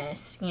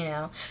famous, you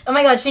know. Oh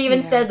my god, she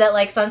even said that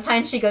like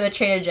sometimes she go to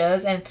Trader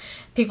Joe's and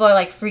people are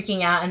like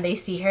freaking out and they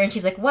see her and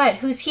she's like, "What?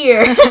 Who's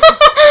here?" She's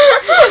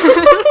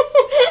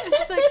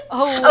like,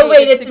 "Oh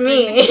wait, it's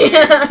me."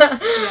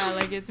 Yeah,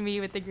 like it's me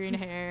with the green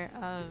hair.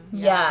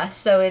 Yeah,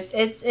 so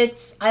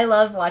it's I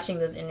love watching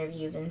those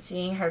interviews and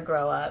seeing her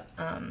grow up,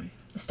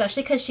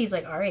 especially because she's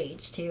like our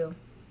age too.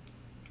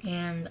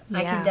 And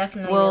I can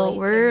definitely relate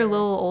we're a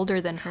little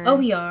older than her. Oh,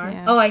 we are?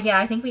 Yeah. Oh, yeah,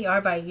 I think we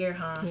are by a year,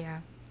 huh? Yeah.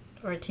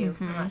 Or two,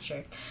 I'm not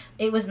sure.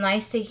 It was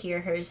nice to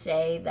hear her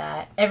say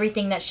that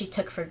everything that she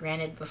took for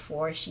granted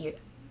before, she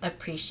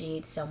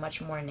appreciates so much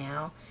more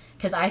now.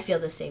 Because I feel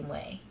the same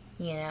way,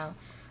 you know?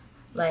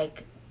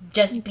 Like,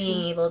 just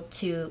being able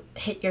to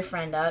hit your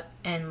friend up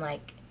and,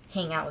 like,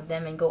 hang out with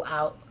them and go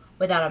out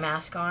without a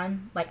mask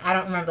on. Like, I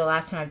don't remember the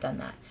last time I've done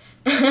that.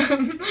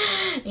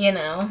 You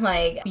know,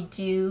 like we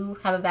do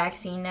have a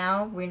vaccine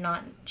now. We're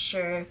not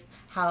sure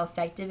how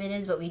effective it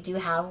is, but we do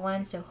have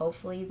one, so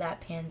hopefully that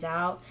pans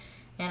out.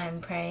 And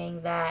I'm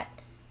praying that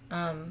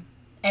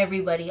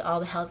everybody, all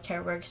the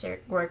healthcare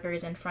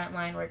workers and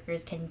frontline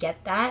workers can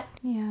get that.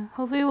 Yeah,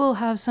 hopefully we'll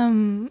have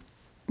some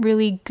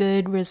really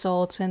good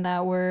results and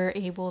that we're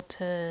able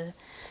to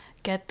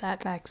get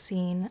that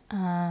vaccine.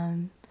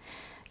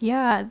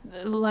 Yeah,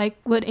 like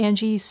what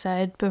Angie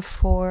said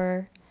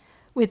before,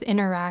 with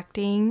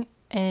interacting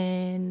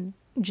and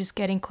just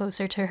getting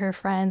closer to her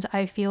friends,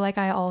 I feel like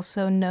I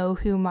also know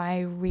who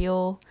my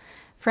real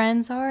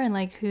friends are and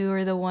like who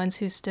are the ones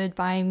who stood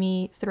by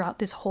me throughout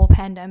this whole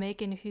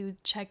pandemic and who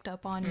checked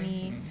up on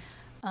me.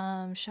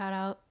 Shout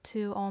out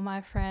to all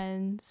my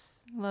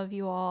friends. Love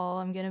you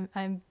all.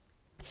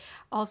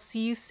 I'll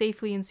see you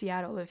safely in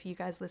Seattle if you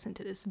guys listen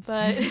to this.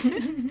 But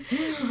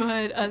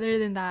but other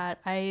than that,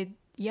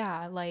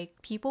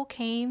 like people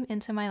came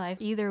into my life.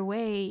 Either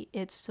way,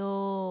 it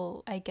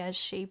still, I guess,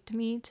 shaped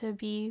me to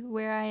be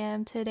where I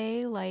am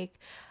today. Like,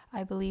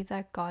 I believe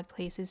that God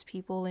places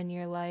people in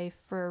your life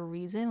for a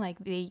reason. Like,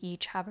 they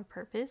each have a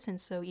purpose. And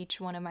so each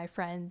one of my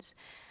friends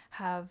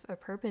have a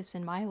purpose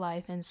in my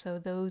life. And so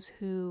those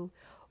who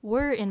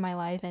were in my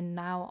life and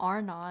now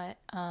are not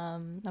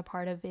a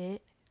part of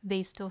it,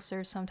 they still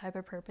serve some type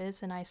of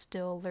purpose. And I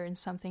still learn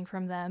something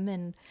from them.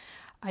 And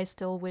I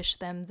still wish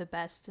them the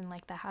best and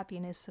like the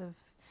happiness of,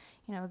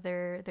 you know,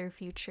 their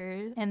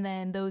future. And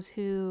then those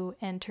who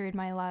entered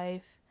my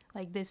life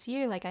like this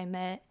year, like I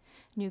met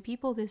new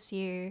people this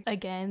year,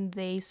 again,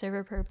 they serve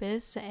a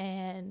purpose,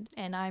 and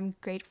I'm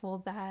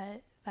grateful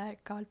that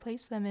God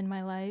placed them in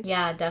my life.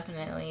 Yeah,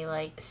 definitely.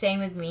 Like, same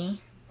with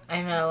me.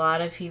 I met a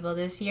lot of people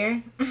this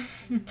year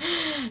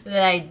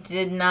that I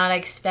did not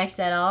expect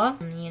at all.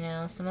 You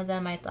know, some of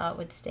them I thought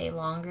would stay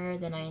longer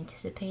than I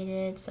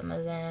anticipated. Some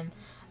of them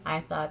I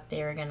thought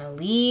they were gonna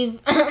leave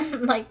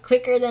like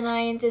quicker than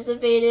I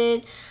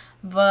anticipated,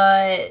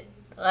 but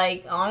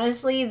like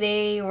honestly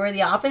they were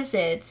the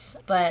opposites.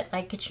 But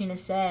like Katrina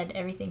said,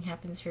 everything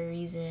happens for a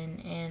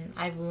reason, and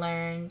I've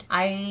learned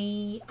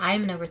I'm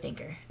an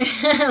overthinker.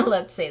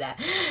 Let's say that.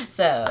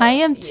 So I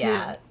am too.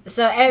 Yeah.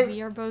 So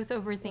we are both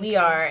overthinkers. We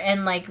are,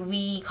 and like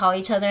we call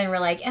each other and we're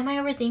like, "Am I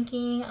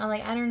overthinking?" I'm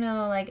like, "I don't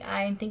know, like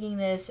I'm thinking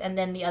this," and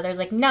then the other's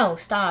like, "No,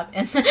 stop."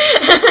 And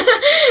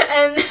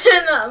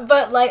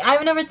but like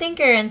I'm an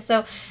overthinker, and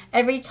so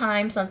every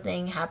time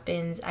something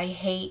happens, I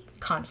hate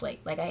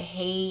conflict. Like I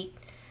hate,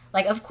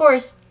 like of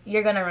course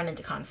you're gonna run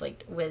into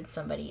conflict with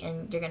somebody,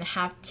 and you're gonna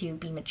have to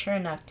be mature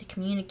enough to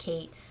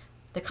communicate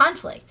the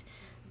conflict.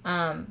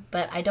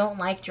 But I don't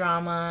like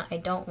drama. I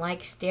don't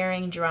like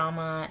staring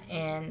drama,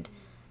 and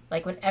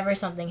like whenever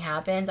something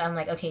happens, I'm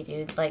like, okay,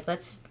 dude, like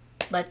let's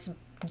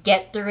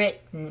get through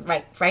it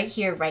right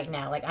here, right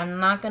now. Like I'm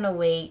not gonna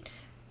wait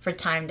for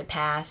time to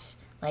pass.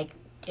 Like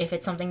if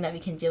it's something that we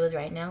can deal with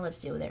right now, let's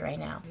deal with it right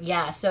now.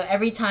 Yeah. So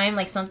every time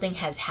like something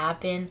has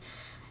happened,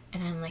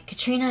 and I'm like,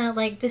 Katrina,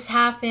 like this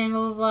happened,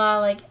 blah blah blah.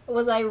 Like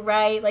was I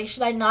right? Like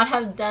should I not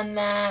have done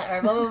that?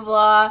 Or blah blah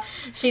blah.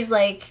 She's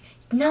like,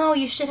 no,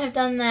 you should have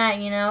done that.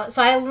 You know.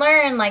 So I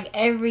learn like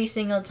every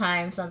single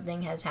time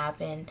something has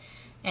happened.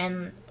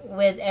 And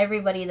with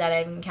everybody that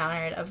I've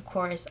encountered, of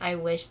course, I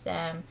wish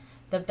them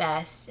the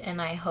best.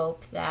 And I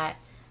hope that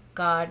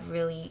God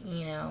really,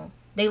 you know,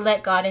 they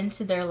let God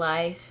into their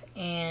life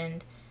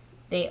and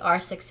they are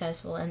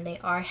successful and they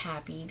are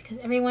happy, because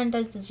everyone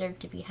does deserve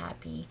to be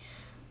happy,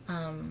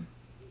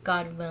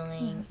 God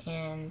willing.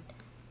 And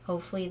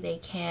hopefully they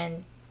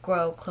can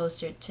grow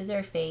closer to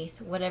their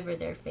faith, whatever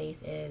their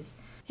faith is.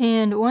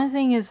 And one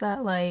thing is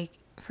that, like,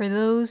 for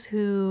those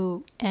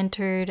who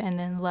entered and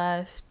then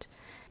left,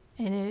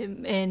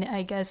 and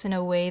I guess in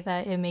a way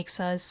that it makes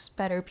us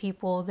better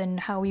people than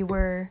how we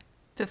were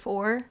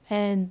before.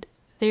 And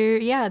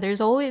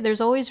there's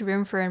always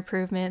room for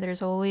improvement.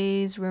 There's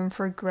always room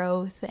for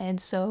growth.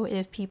 And so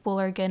if people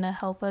are gonna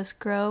help us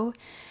grow,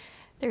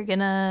 they're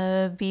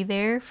gonna be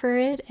there for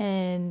it.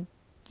 And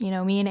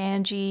me and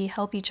Angie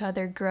help each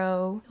other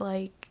grow.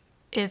 Like,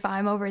 if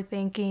I'm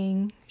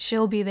overthinking,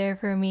 she'll be there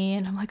for me,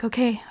 and I'm like,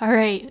 okay, all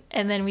right.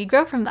 And then we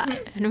grow from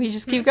that, and we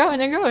just keep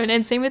growing and growing.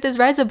 And same with this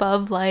Rise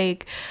Above.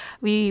 Like,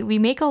 we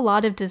make a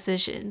lot of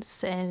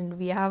decisions, and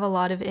we have a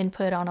lot of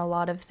input on a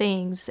lot of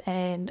things.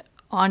 And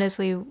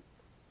honestly,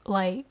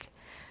 like,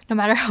 no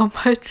matter how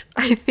much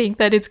I think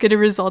that it's going to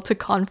result to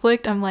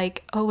conflict, I'm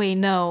like, oh wait,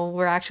 no,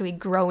 we're actually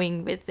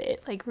growing with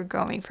it. Like, we're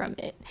growing from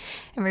it,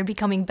 and we're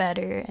becoming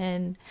better.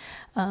 And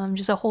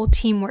just a whole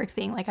teamwork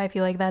thing. Like, I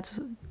feel like that's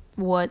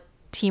what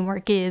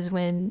teamwork is,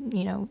 when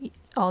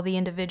all the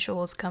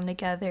individuals come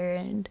together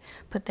and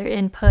put their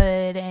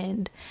input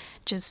and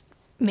just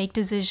make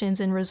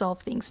decisions and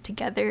resolve things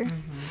together.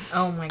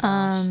 Oh my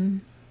gosh.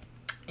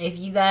 If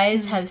you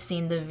guys have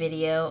seen the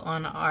video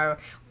on our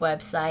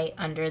website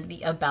under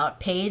the About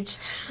page,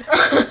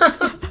 I'm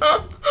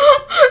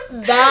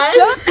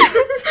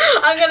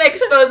going to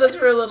expose us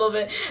for a little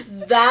bit.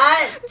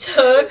 That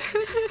took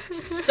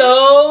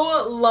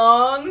so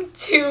long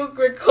to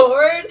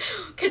record.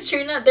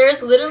 Katrina,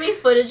 there's literally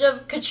footage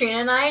of Katrina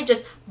and I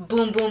just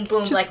boom, boom,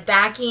 boom, like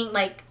backing,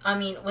 like, I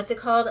mean, what's it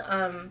called?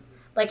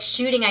 Like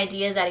shooting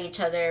ideas at each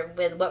other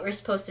with what we're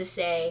supposed to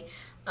say.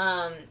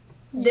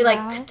 They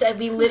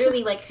we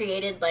literally like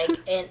created like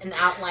an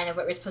outline of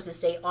what we're supposed to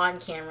say on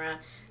camera,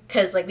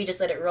 because like we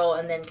just let it roll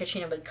and then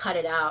Katrina would cut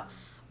it out.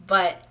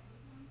 But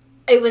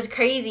it was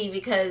crazy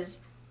because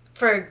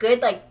for a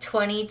good like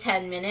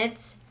 10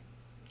 minutes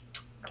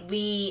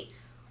we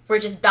were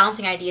just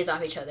bouncing ideas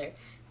off each other,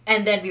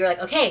 and then we were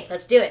like, okay,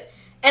 let's do it.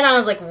 And I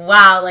was like,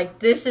 wow, like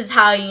this is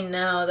how you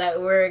know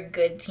that we're a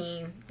good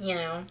team,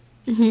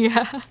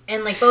 Yeah.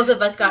 And like both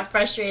of us got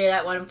frustrated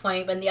at one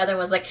point, but the other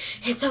was like,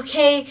 "It's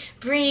okay,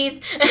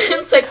 breathe." And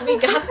it's like, we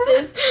got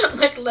this.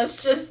 Like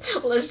let's just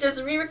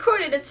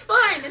re-record it. It's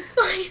fine.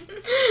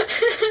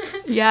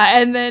 Yeah,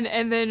 and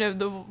then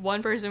the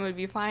one person would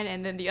be fine,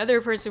 and then the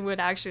other person would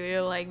actually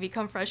like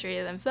become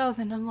frustrated themselves,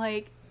 and I'm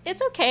like,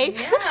 it's okay.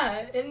 Yeah,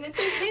 and it's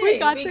okay. We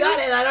got it.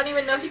 I don't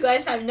even know if you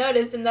guys have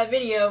noticed in that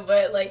video,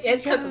 but like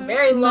it took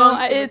very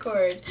long to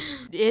record.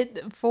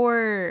 It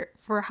for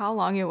how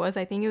long it was.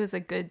 I think it was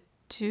a good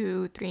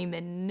 2-3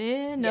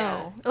 minutes.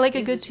 No, yeah, like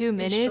a good 2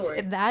 minutes.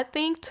 That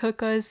thing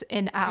took us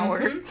an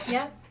hour.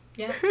 Yeah.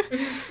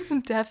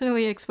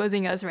 Definitely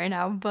exposing us right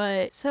now.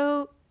 But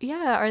so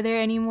yeah, are there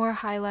any more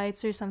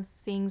highlights or some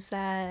things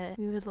that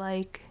we would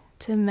like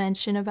to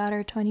mention about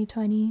our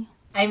 2020?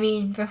 I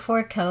mean,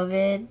 before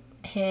COVID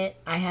hit,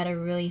 I had a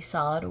really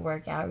solid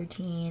workout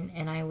routine,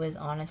 and I was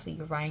honestly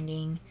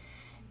grinding,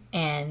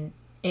 and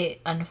it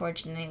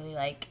unfortunately,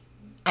 like,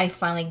 I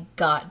finally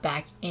got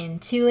back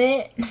into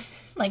it,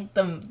 like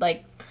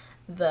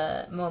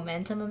the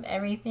momentum of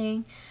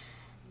everything,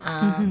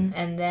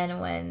 and then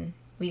when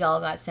we all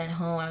got sent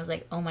home, I was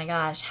like, oh my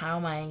gosh, how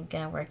am I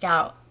gonna work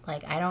out?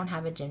 Like, I don't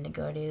have a gym to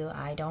go to,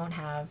 I don't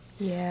have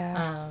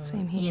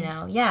same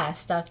here.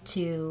 Stuff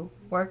to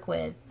work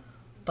with.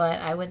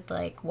 But I would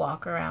like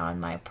walk around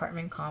my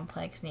apartment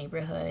complex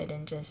neighborhood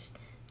and just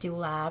do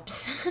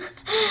laps.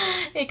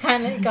 It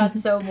kind of got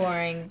so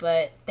boring,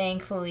 but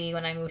thankfully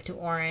when I moved to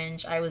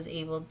Orange, I was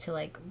able to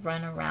like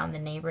run around the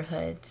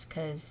neighborhoods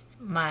because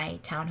my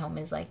townhome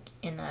is like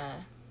in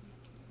a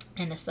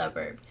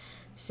suburb.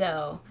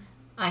 So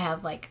I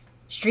have like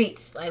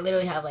streets. I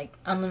literally have like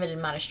unlimited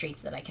amount of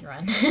streets that I can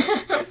run.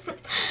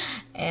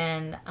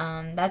 And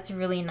that's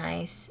really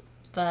nice.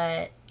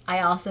 But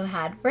I also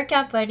had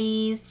workout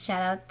buddies.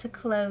 Shout out to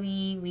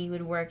Chloe. We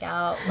would work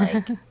out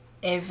like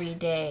every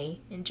day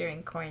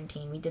during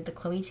quarantine. We did the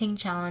Chloe Ting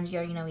challenge. You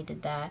already know we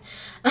did that.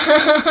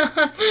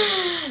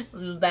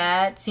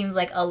 That seems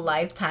like a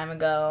lifetime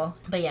ago.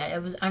 But yeah,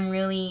 I'm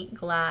really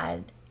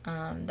glad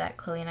that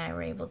Chloe and I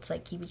were able to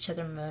like keep each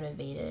other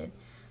motivated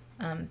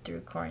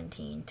through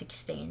quarantine to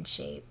stay in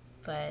shape.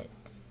 But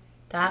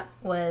that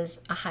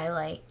was a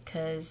highlight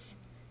because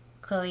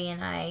Chloe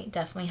and I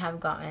definitely have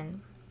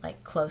gotten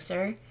like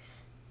closer.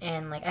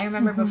 And like I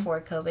remember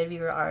before COVID we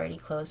were already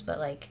close, but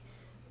like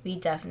we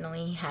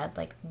definitely had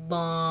like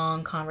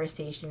long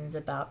conversations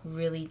about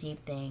really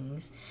deep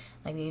things.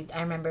 Like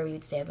I remember we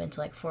would stay up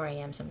until like 4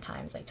 a.m.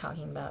 sometimes, like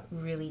talking about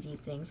really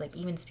deep things, like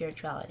even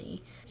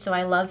spirituality. So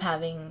I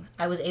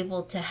was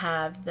able to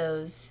have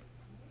those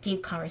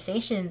deep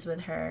conversations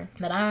with her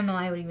that I don't know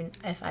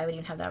if I would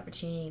even have the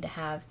opportunity to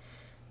have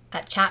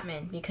at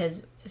Chapman,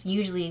 because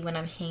usually when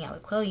I'm hanging out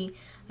with Chloe,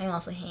 I'm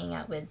also hanging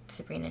out with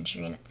Sabrina and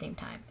Shireen at the same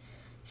time.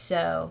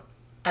 So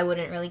I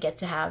wouldn't really get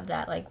to have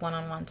that like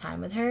one-on-one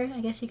time with her, I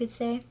guess you could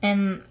say.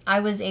 And I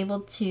was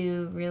able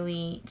to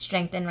really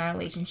strengthen my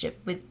relationship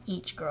with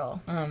each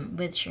girl,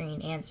 with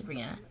Shireen and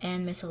Sabrina.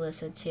 And Miss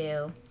Alyssa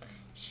too.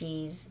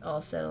 She's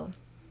also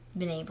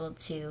been able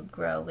to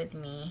grow with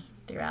me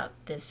throughout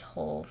this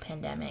whole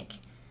pandemic.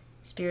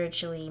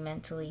 spiritually,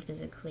 mentally,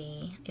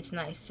 physically. It's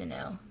nice to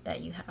know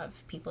that you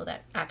have people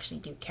that actually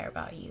do care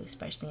about you,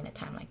 especially in a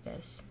time like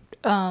this.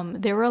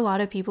 There were a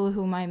lot of people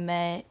whom I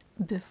met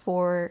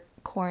before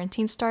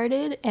quarantine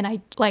started, and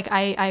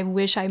I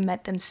wish I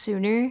met them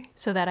sooner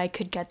so that I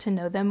could get to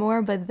know them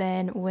more. But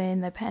then when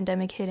the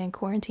pandemic hit and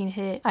quarantine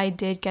hit, I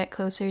did get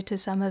closer to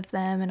some of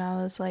them, and I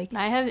was like,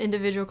 I have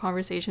individual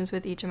conversations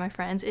with each of my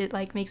friends. It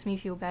like makes me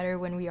feel better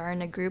when we are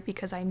in a group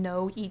because I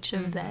know each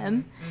of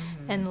them,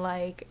 and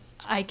like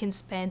I can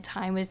spend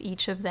time with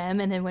each of them,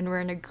 and then when we're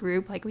in a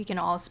group, like we can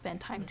all spend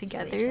time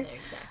together. Exactly.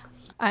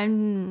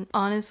 I'm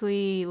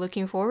honestly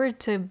looking forward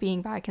to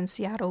being back in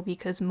Seattle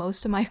because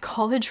most of my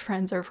college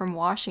friends are from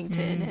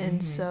Washington,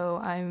 and so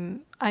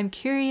I'm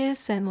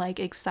curious and like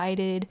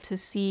excited to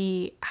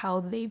see how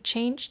they've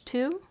changed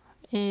too,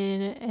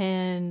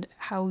 and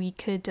how we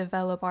could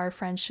develop our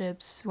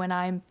friendships when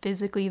I'm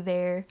physically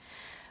there,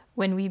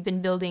 when we've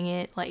been building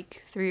it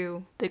like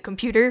through the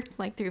computer,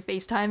 like through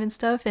FaceTime and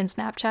stuff and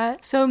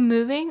Snapchat. So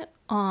moving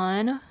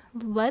on,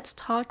 let's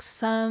talk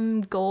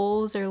some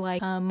goals or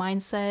like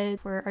mindset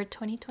for our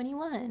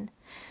 2021.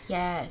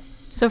 Yes.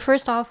 So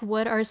first off,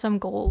 what are some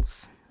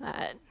goals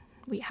that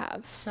we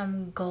have?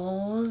 Some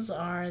goals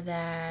are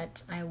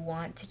that I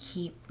want to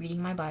keep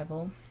reading my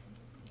Bible,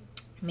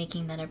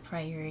 making that a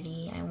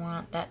priority. I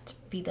want that to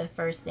be the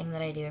first thing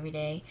that I do every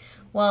day.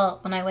 Well,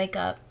 when I wake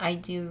up, I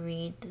do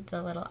read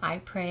the little I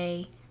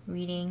pray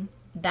reading.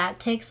 That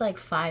takes like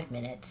 5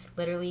 minutes.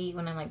 Literally,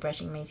 when I'm like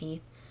brushing my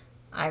teeth,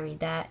 I read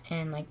that,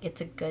 and like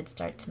it's a good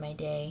start to my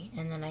day.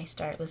 And then I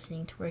start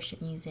listening to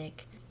worship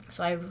music.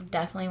 So I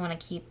definitely want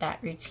to keep that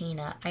routine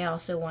up. I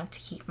also want to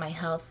keep my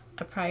health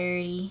a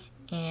priority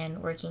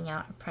and working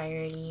out a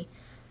priority.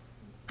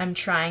 I'm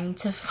trying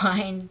to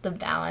find the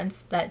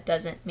balance that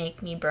doesn't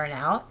make me burn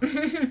out,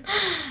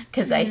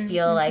 because I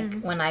feel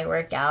like when I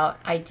work out,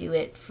 I do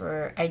it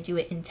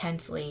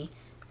intensely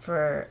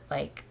for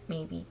like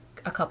maybe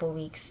a couple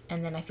weeks,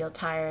 and then I feel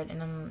tired,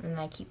 and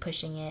I keep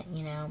pushing it,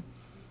 you know.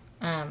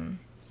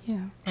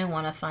 I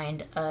want to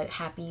find a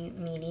happy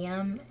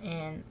medium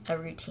and a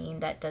routine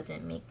that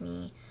doesn't make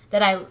me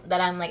that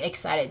I'm like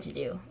excited to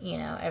do, you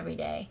know, every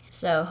day.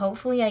 So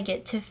hopefully I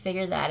get to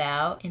figure that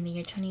out in the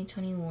year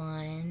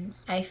 2021.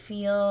 I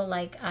feel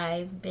like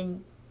I've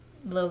been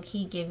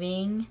low-key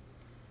giving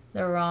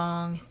the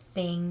wrong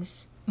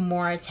things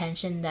more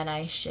attention than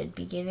I should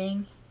be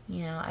giving.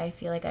 You know, I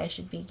feel like I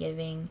should be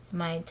giving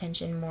my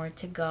attention more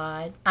to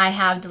God. I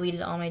have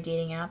deleted all my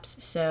dating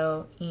apps,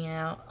 so, you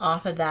know,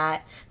 off of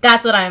that,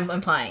 that's what I'm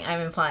implying.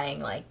 I'm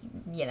implying, like,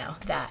 you know,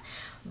 that.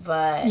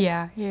 But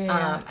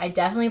I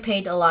definitely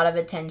paid a lot of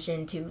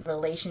attention to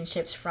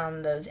relationships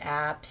from those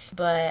apps.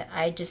 But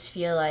I just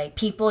feel like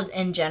people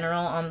in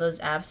general on those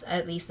apps,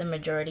 at least the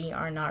majority,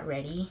 are not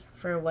ready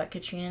for what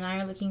Katrina and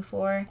I are looking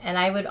for. And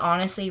I would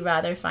honestly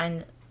rather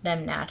find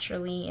them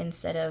naturally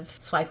instead of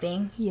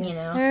swiping, you know.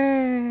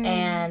 Sir.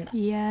 And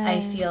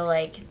I feel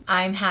like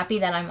I'm happy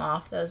that I'm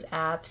off those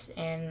apps,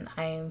 and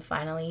I'm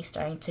finally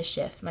starting to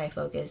shift my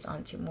focus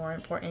onto more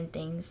important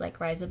things like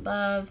Rise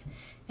Above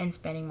and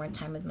spending more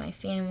time with my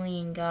family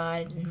and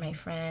God and my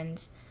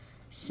friends.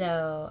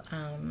 So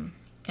I'm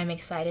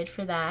excited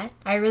for that.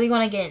 I really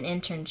want to get an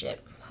internship.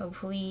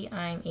 Hopefully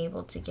I'm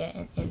able to get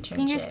an internship.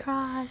 Fingers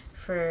crossed.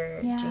 For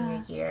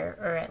junior year,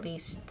 or at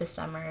least the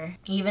summer.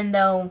 Even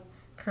though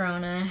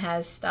Corona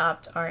has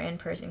stopped our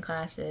in-person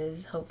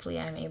classes, hopefully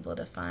I'm able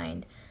to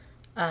find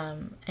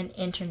an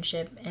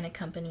internship in a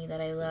company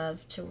that I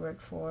love to work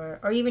for,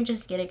 or even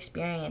just get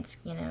experience,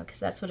 you know, because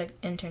that's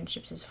what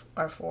internships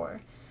are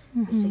for,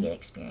 is to get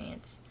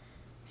experience.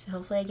 So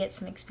hopefully I get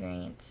some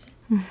experience.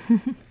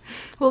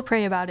 We'll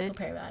pray about it.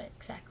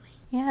 Exactly.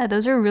 Yeah,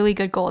 those are really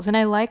good goals. And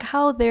I like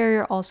how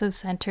they're also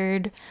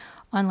centered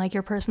on like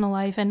your personal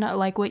life and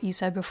like what you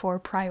said before,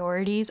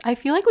 priorities. I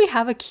feel like we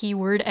have a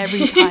keyword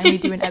every time we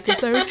do an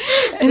episode.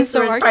 And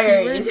so our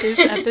keyword this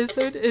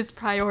episode is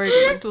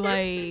priorities.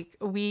 Like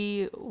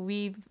we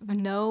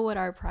know what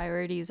our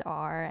priorities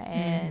are,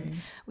 and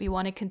we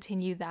want to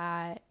continue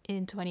that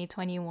in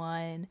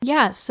 2021.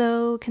 Yeah,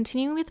 so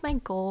continuing with my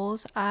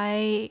goals,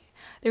 the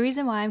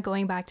reason why I'm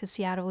going back to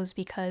Seattle is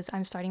because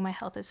I'm starting my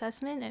health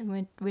assessment,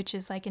 and which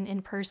is like an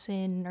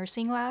in-person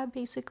nursing lab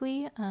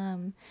basically.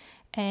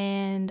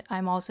 And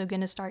I'm also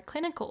going to start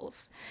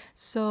clinicals.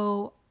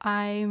 So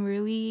I'm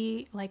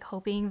really like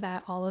hoping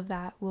that all of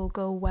that will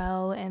go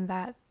well, and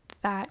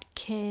that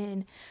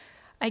can,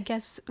 I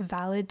guess,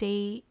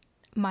 validate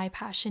my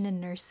passion in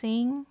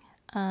nursing.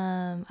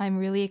 I'm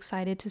really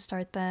excited to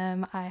start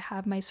them. I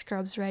have my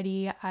scrubs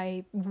ready.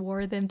 I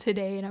wore them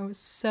today, and I was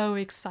so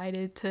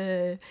excited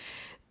to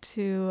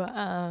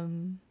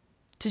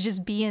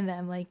just be in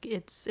them. Like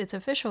it's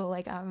official.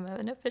 Like I'm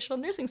an official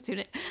nursing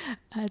student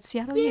at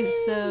Seattle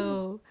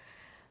U.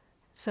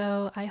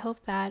 So I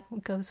hope that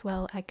goes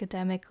well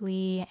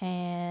academically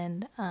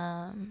and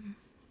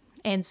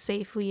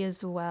safely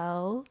as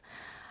well.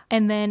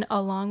 And then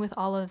along with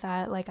all of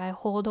that, like I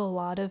hold a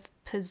lot of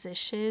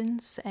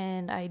positions,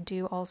 and I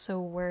do also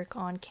work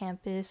on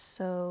campus.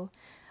 So,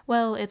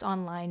 well, it's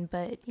online,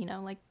 but you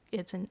know, like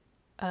it's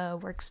a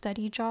work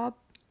study job.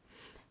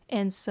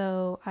 And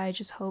so I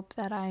just hope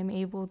that I'm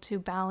able to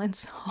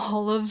balance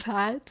all of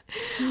that.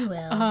 You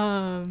will.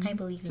 I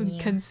believe in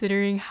you.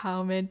 Considering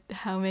how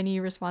many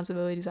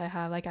responsibilities I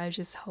have, like I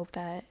just hope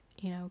that,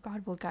 you know,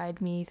 God will guide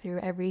me through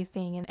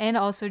everything, and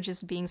also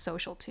just being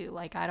social too.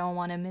 Like I don't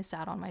want to miss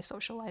out on my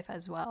social life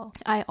as well.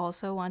 I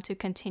also want to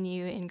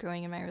continue in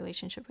growing in my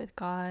relationship with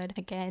God.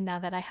 Again, now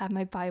that I have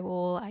my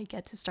Bible, I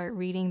get to start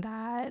reading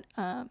that.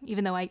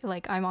 Even though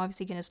I'm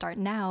obviously going to start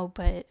now,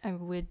 but I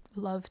would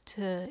love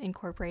to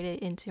incorporate it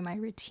into my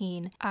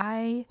routine.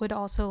 I would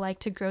also like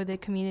to grow the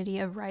community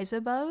of Rise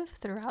Above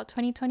throughout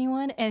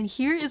 2021. And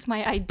here is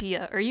my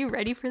idea. Are you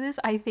ready for this?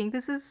 I think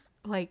this is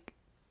like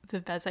the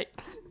best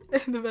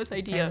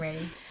idea. I'm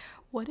ready.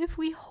 What if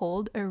we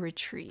hold a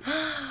retreat?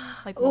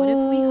 Like, what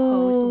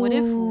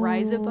if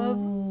Rise Above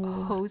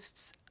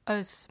hosts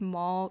a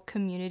small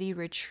community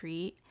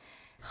retreat?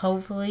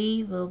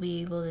 Hopefully we'll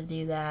be able to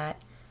do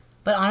that.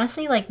 But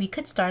honestly, like we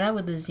could start out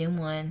with the Zoom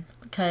one,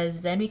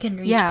 because then we can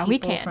reach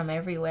people from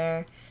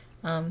everywhere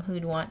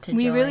who'd want to join.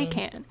 We really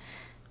can.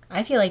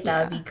 I feel like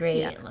that would be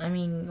great. Yeah. I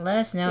mean, let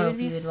us know if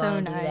you would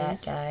want to do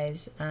that,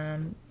 guys.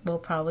 We'll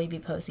probably be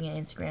posting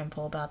an Instagram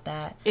poll about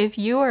that. If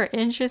you are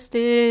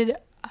interested,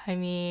 I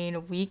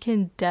mean, we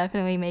can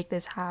definitely make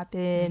this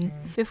happen.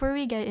 Mm-hmm. Before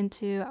we get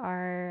into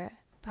our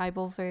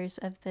Bible verse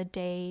of the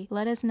day,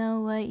 let us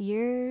know what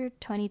your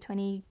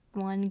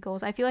 2021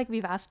 goals. I feel like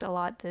we've asked a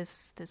lot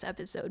this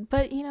episode,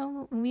 but you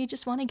know, we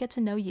just want to get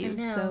to know you.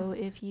 So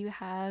if you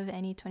have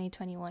any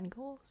 2021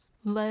 goals,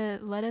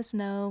 let us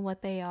know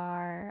what they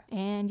are.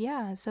 And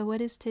yeah, so what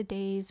is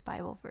today's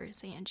Bible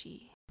verse,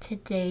 Angie?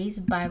 Today's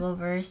Bible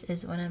verse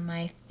is one of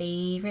my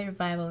favorite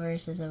Bible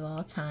verses of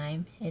all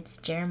time. It's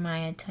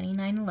Jeremiah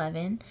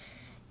 29:11.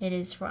 It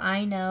is, "For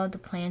I know the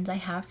plans I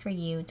have for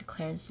you,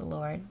 declares the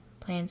Lord,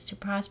 plans to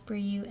prosper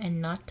you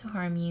and not to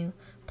harm you,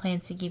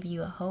 plans to give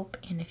you a hope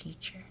and a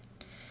future."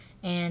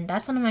 And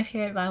that's one of my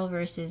favorite Bible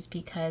verses,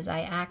 because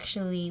I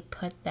actually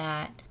put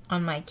that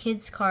on my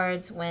kids'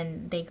 cards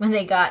when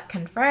they got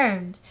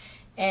confirmed.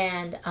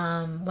 And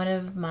one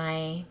of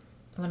my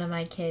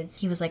kids,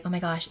 he was like, "Oh my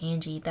gosh,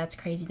 Angie, that's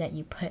crazy that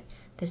you put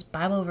this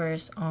Bible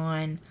verse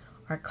on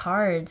our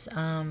cards,"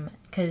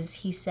 because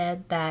he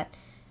said that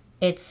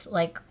it's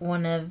like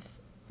one of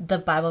the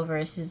Bible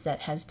verses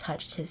that has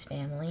touched his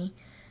family.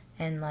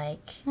 And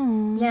like,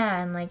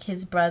 yeah, and like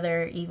his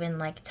brother even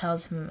like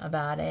tells him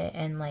about it,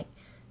 and like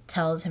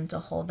tells him to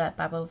hold that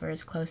Bible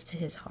verse close to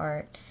his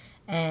heart.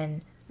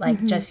 And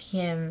like just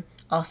him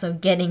also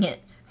getting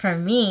it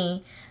from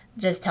me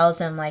just tells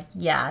him like,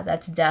 yeah,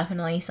 that's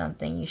definitely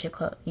something you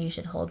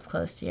should hold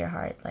close to your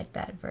heart, like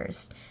that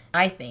verse.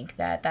 I think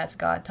that that's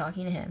God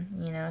talking to him,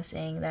 you know,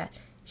 saying that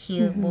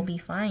he will be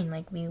fine.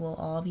 Like we will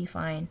all be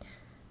fine.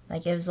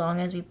 Like as long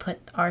as we put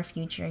our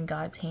future in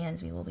God's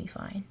hands, we will be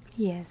fine.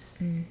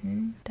 Yes,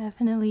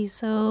 definitely.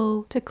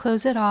 So to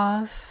close it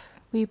off,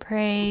 we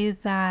pray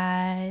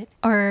that,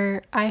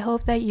 or I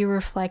hope that you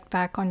reflect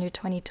back on your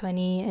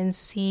 2020 and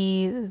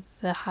see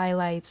the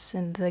highlights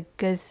and the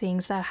good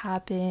things that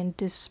happened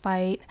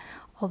despite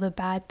all the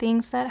bad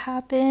things that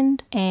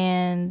happened,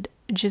 and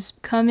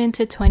just come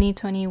into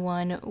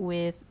 2021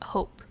 with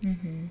hope.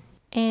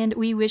 And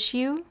we wish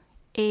you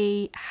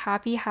a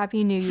happy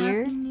New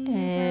Year.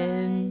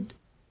 And guys.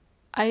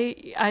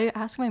 I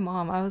asked my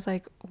mom, I was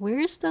like,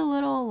 where's the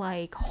little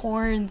like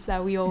horns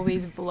that we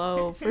always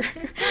blow for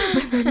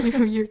when the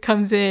new year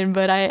comes in?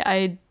 But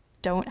I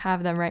don't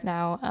have them right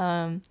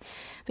now.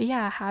 But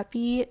yeah,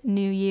 happy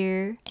new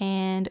year,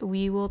 and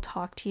we will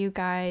talk to you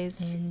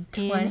guys in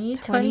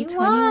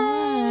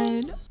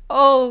 2021.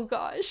 Oh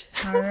gosh.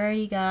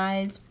 Alrighty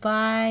guys,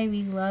 bye.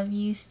 We love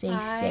you. Stay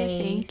safe.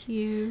 Thank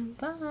you.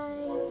 Bye.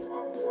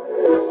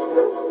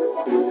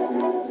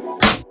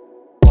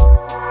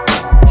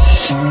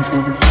 For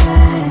the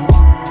flag.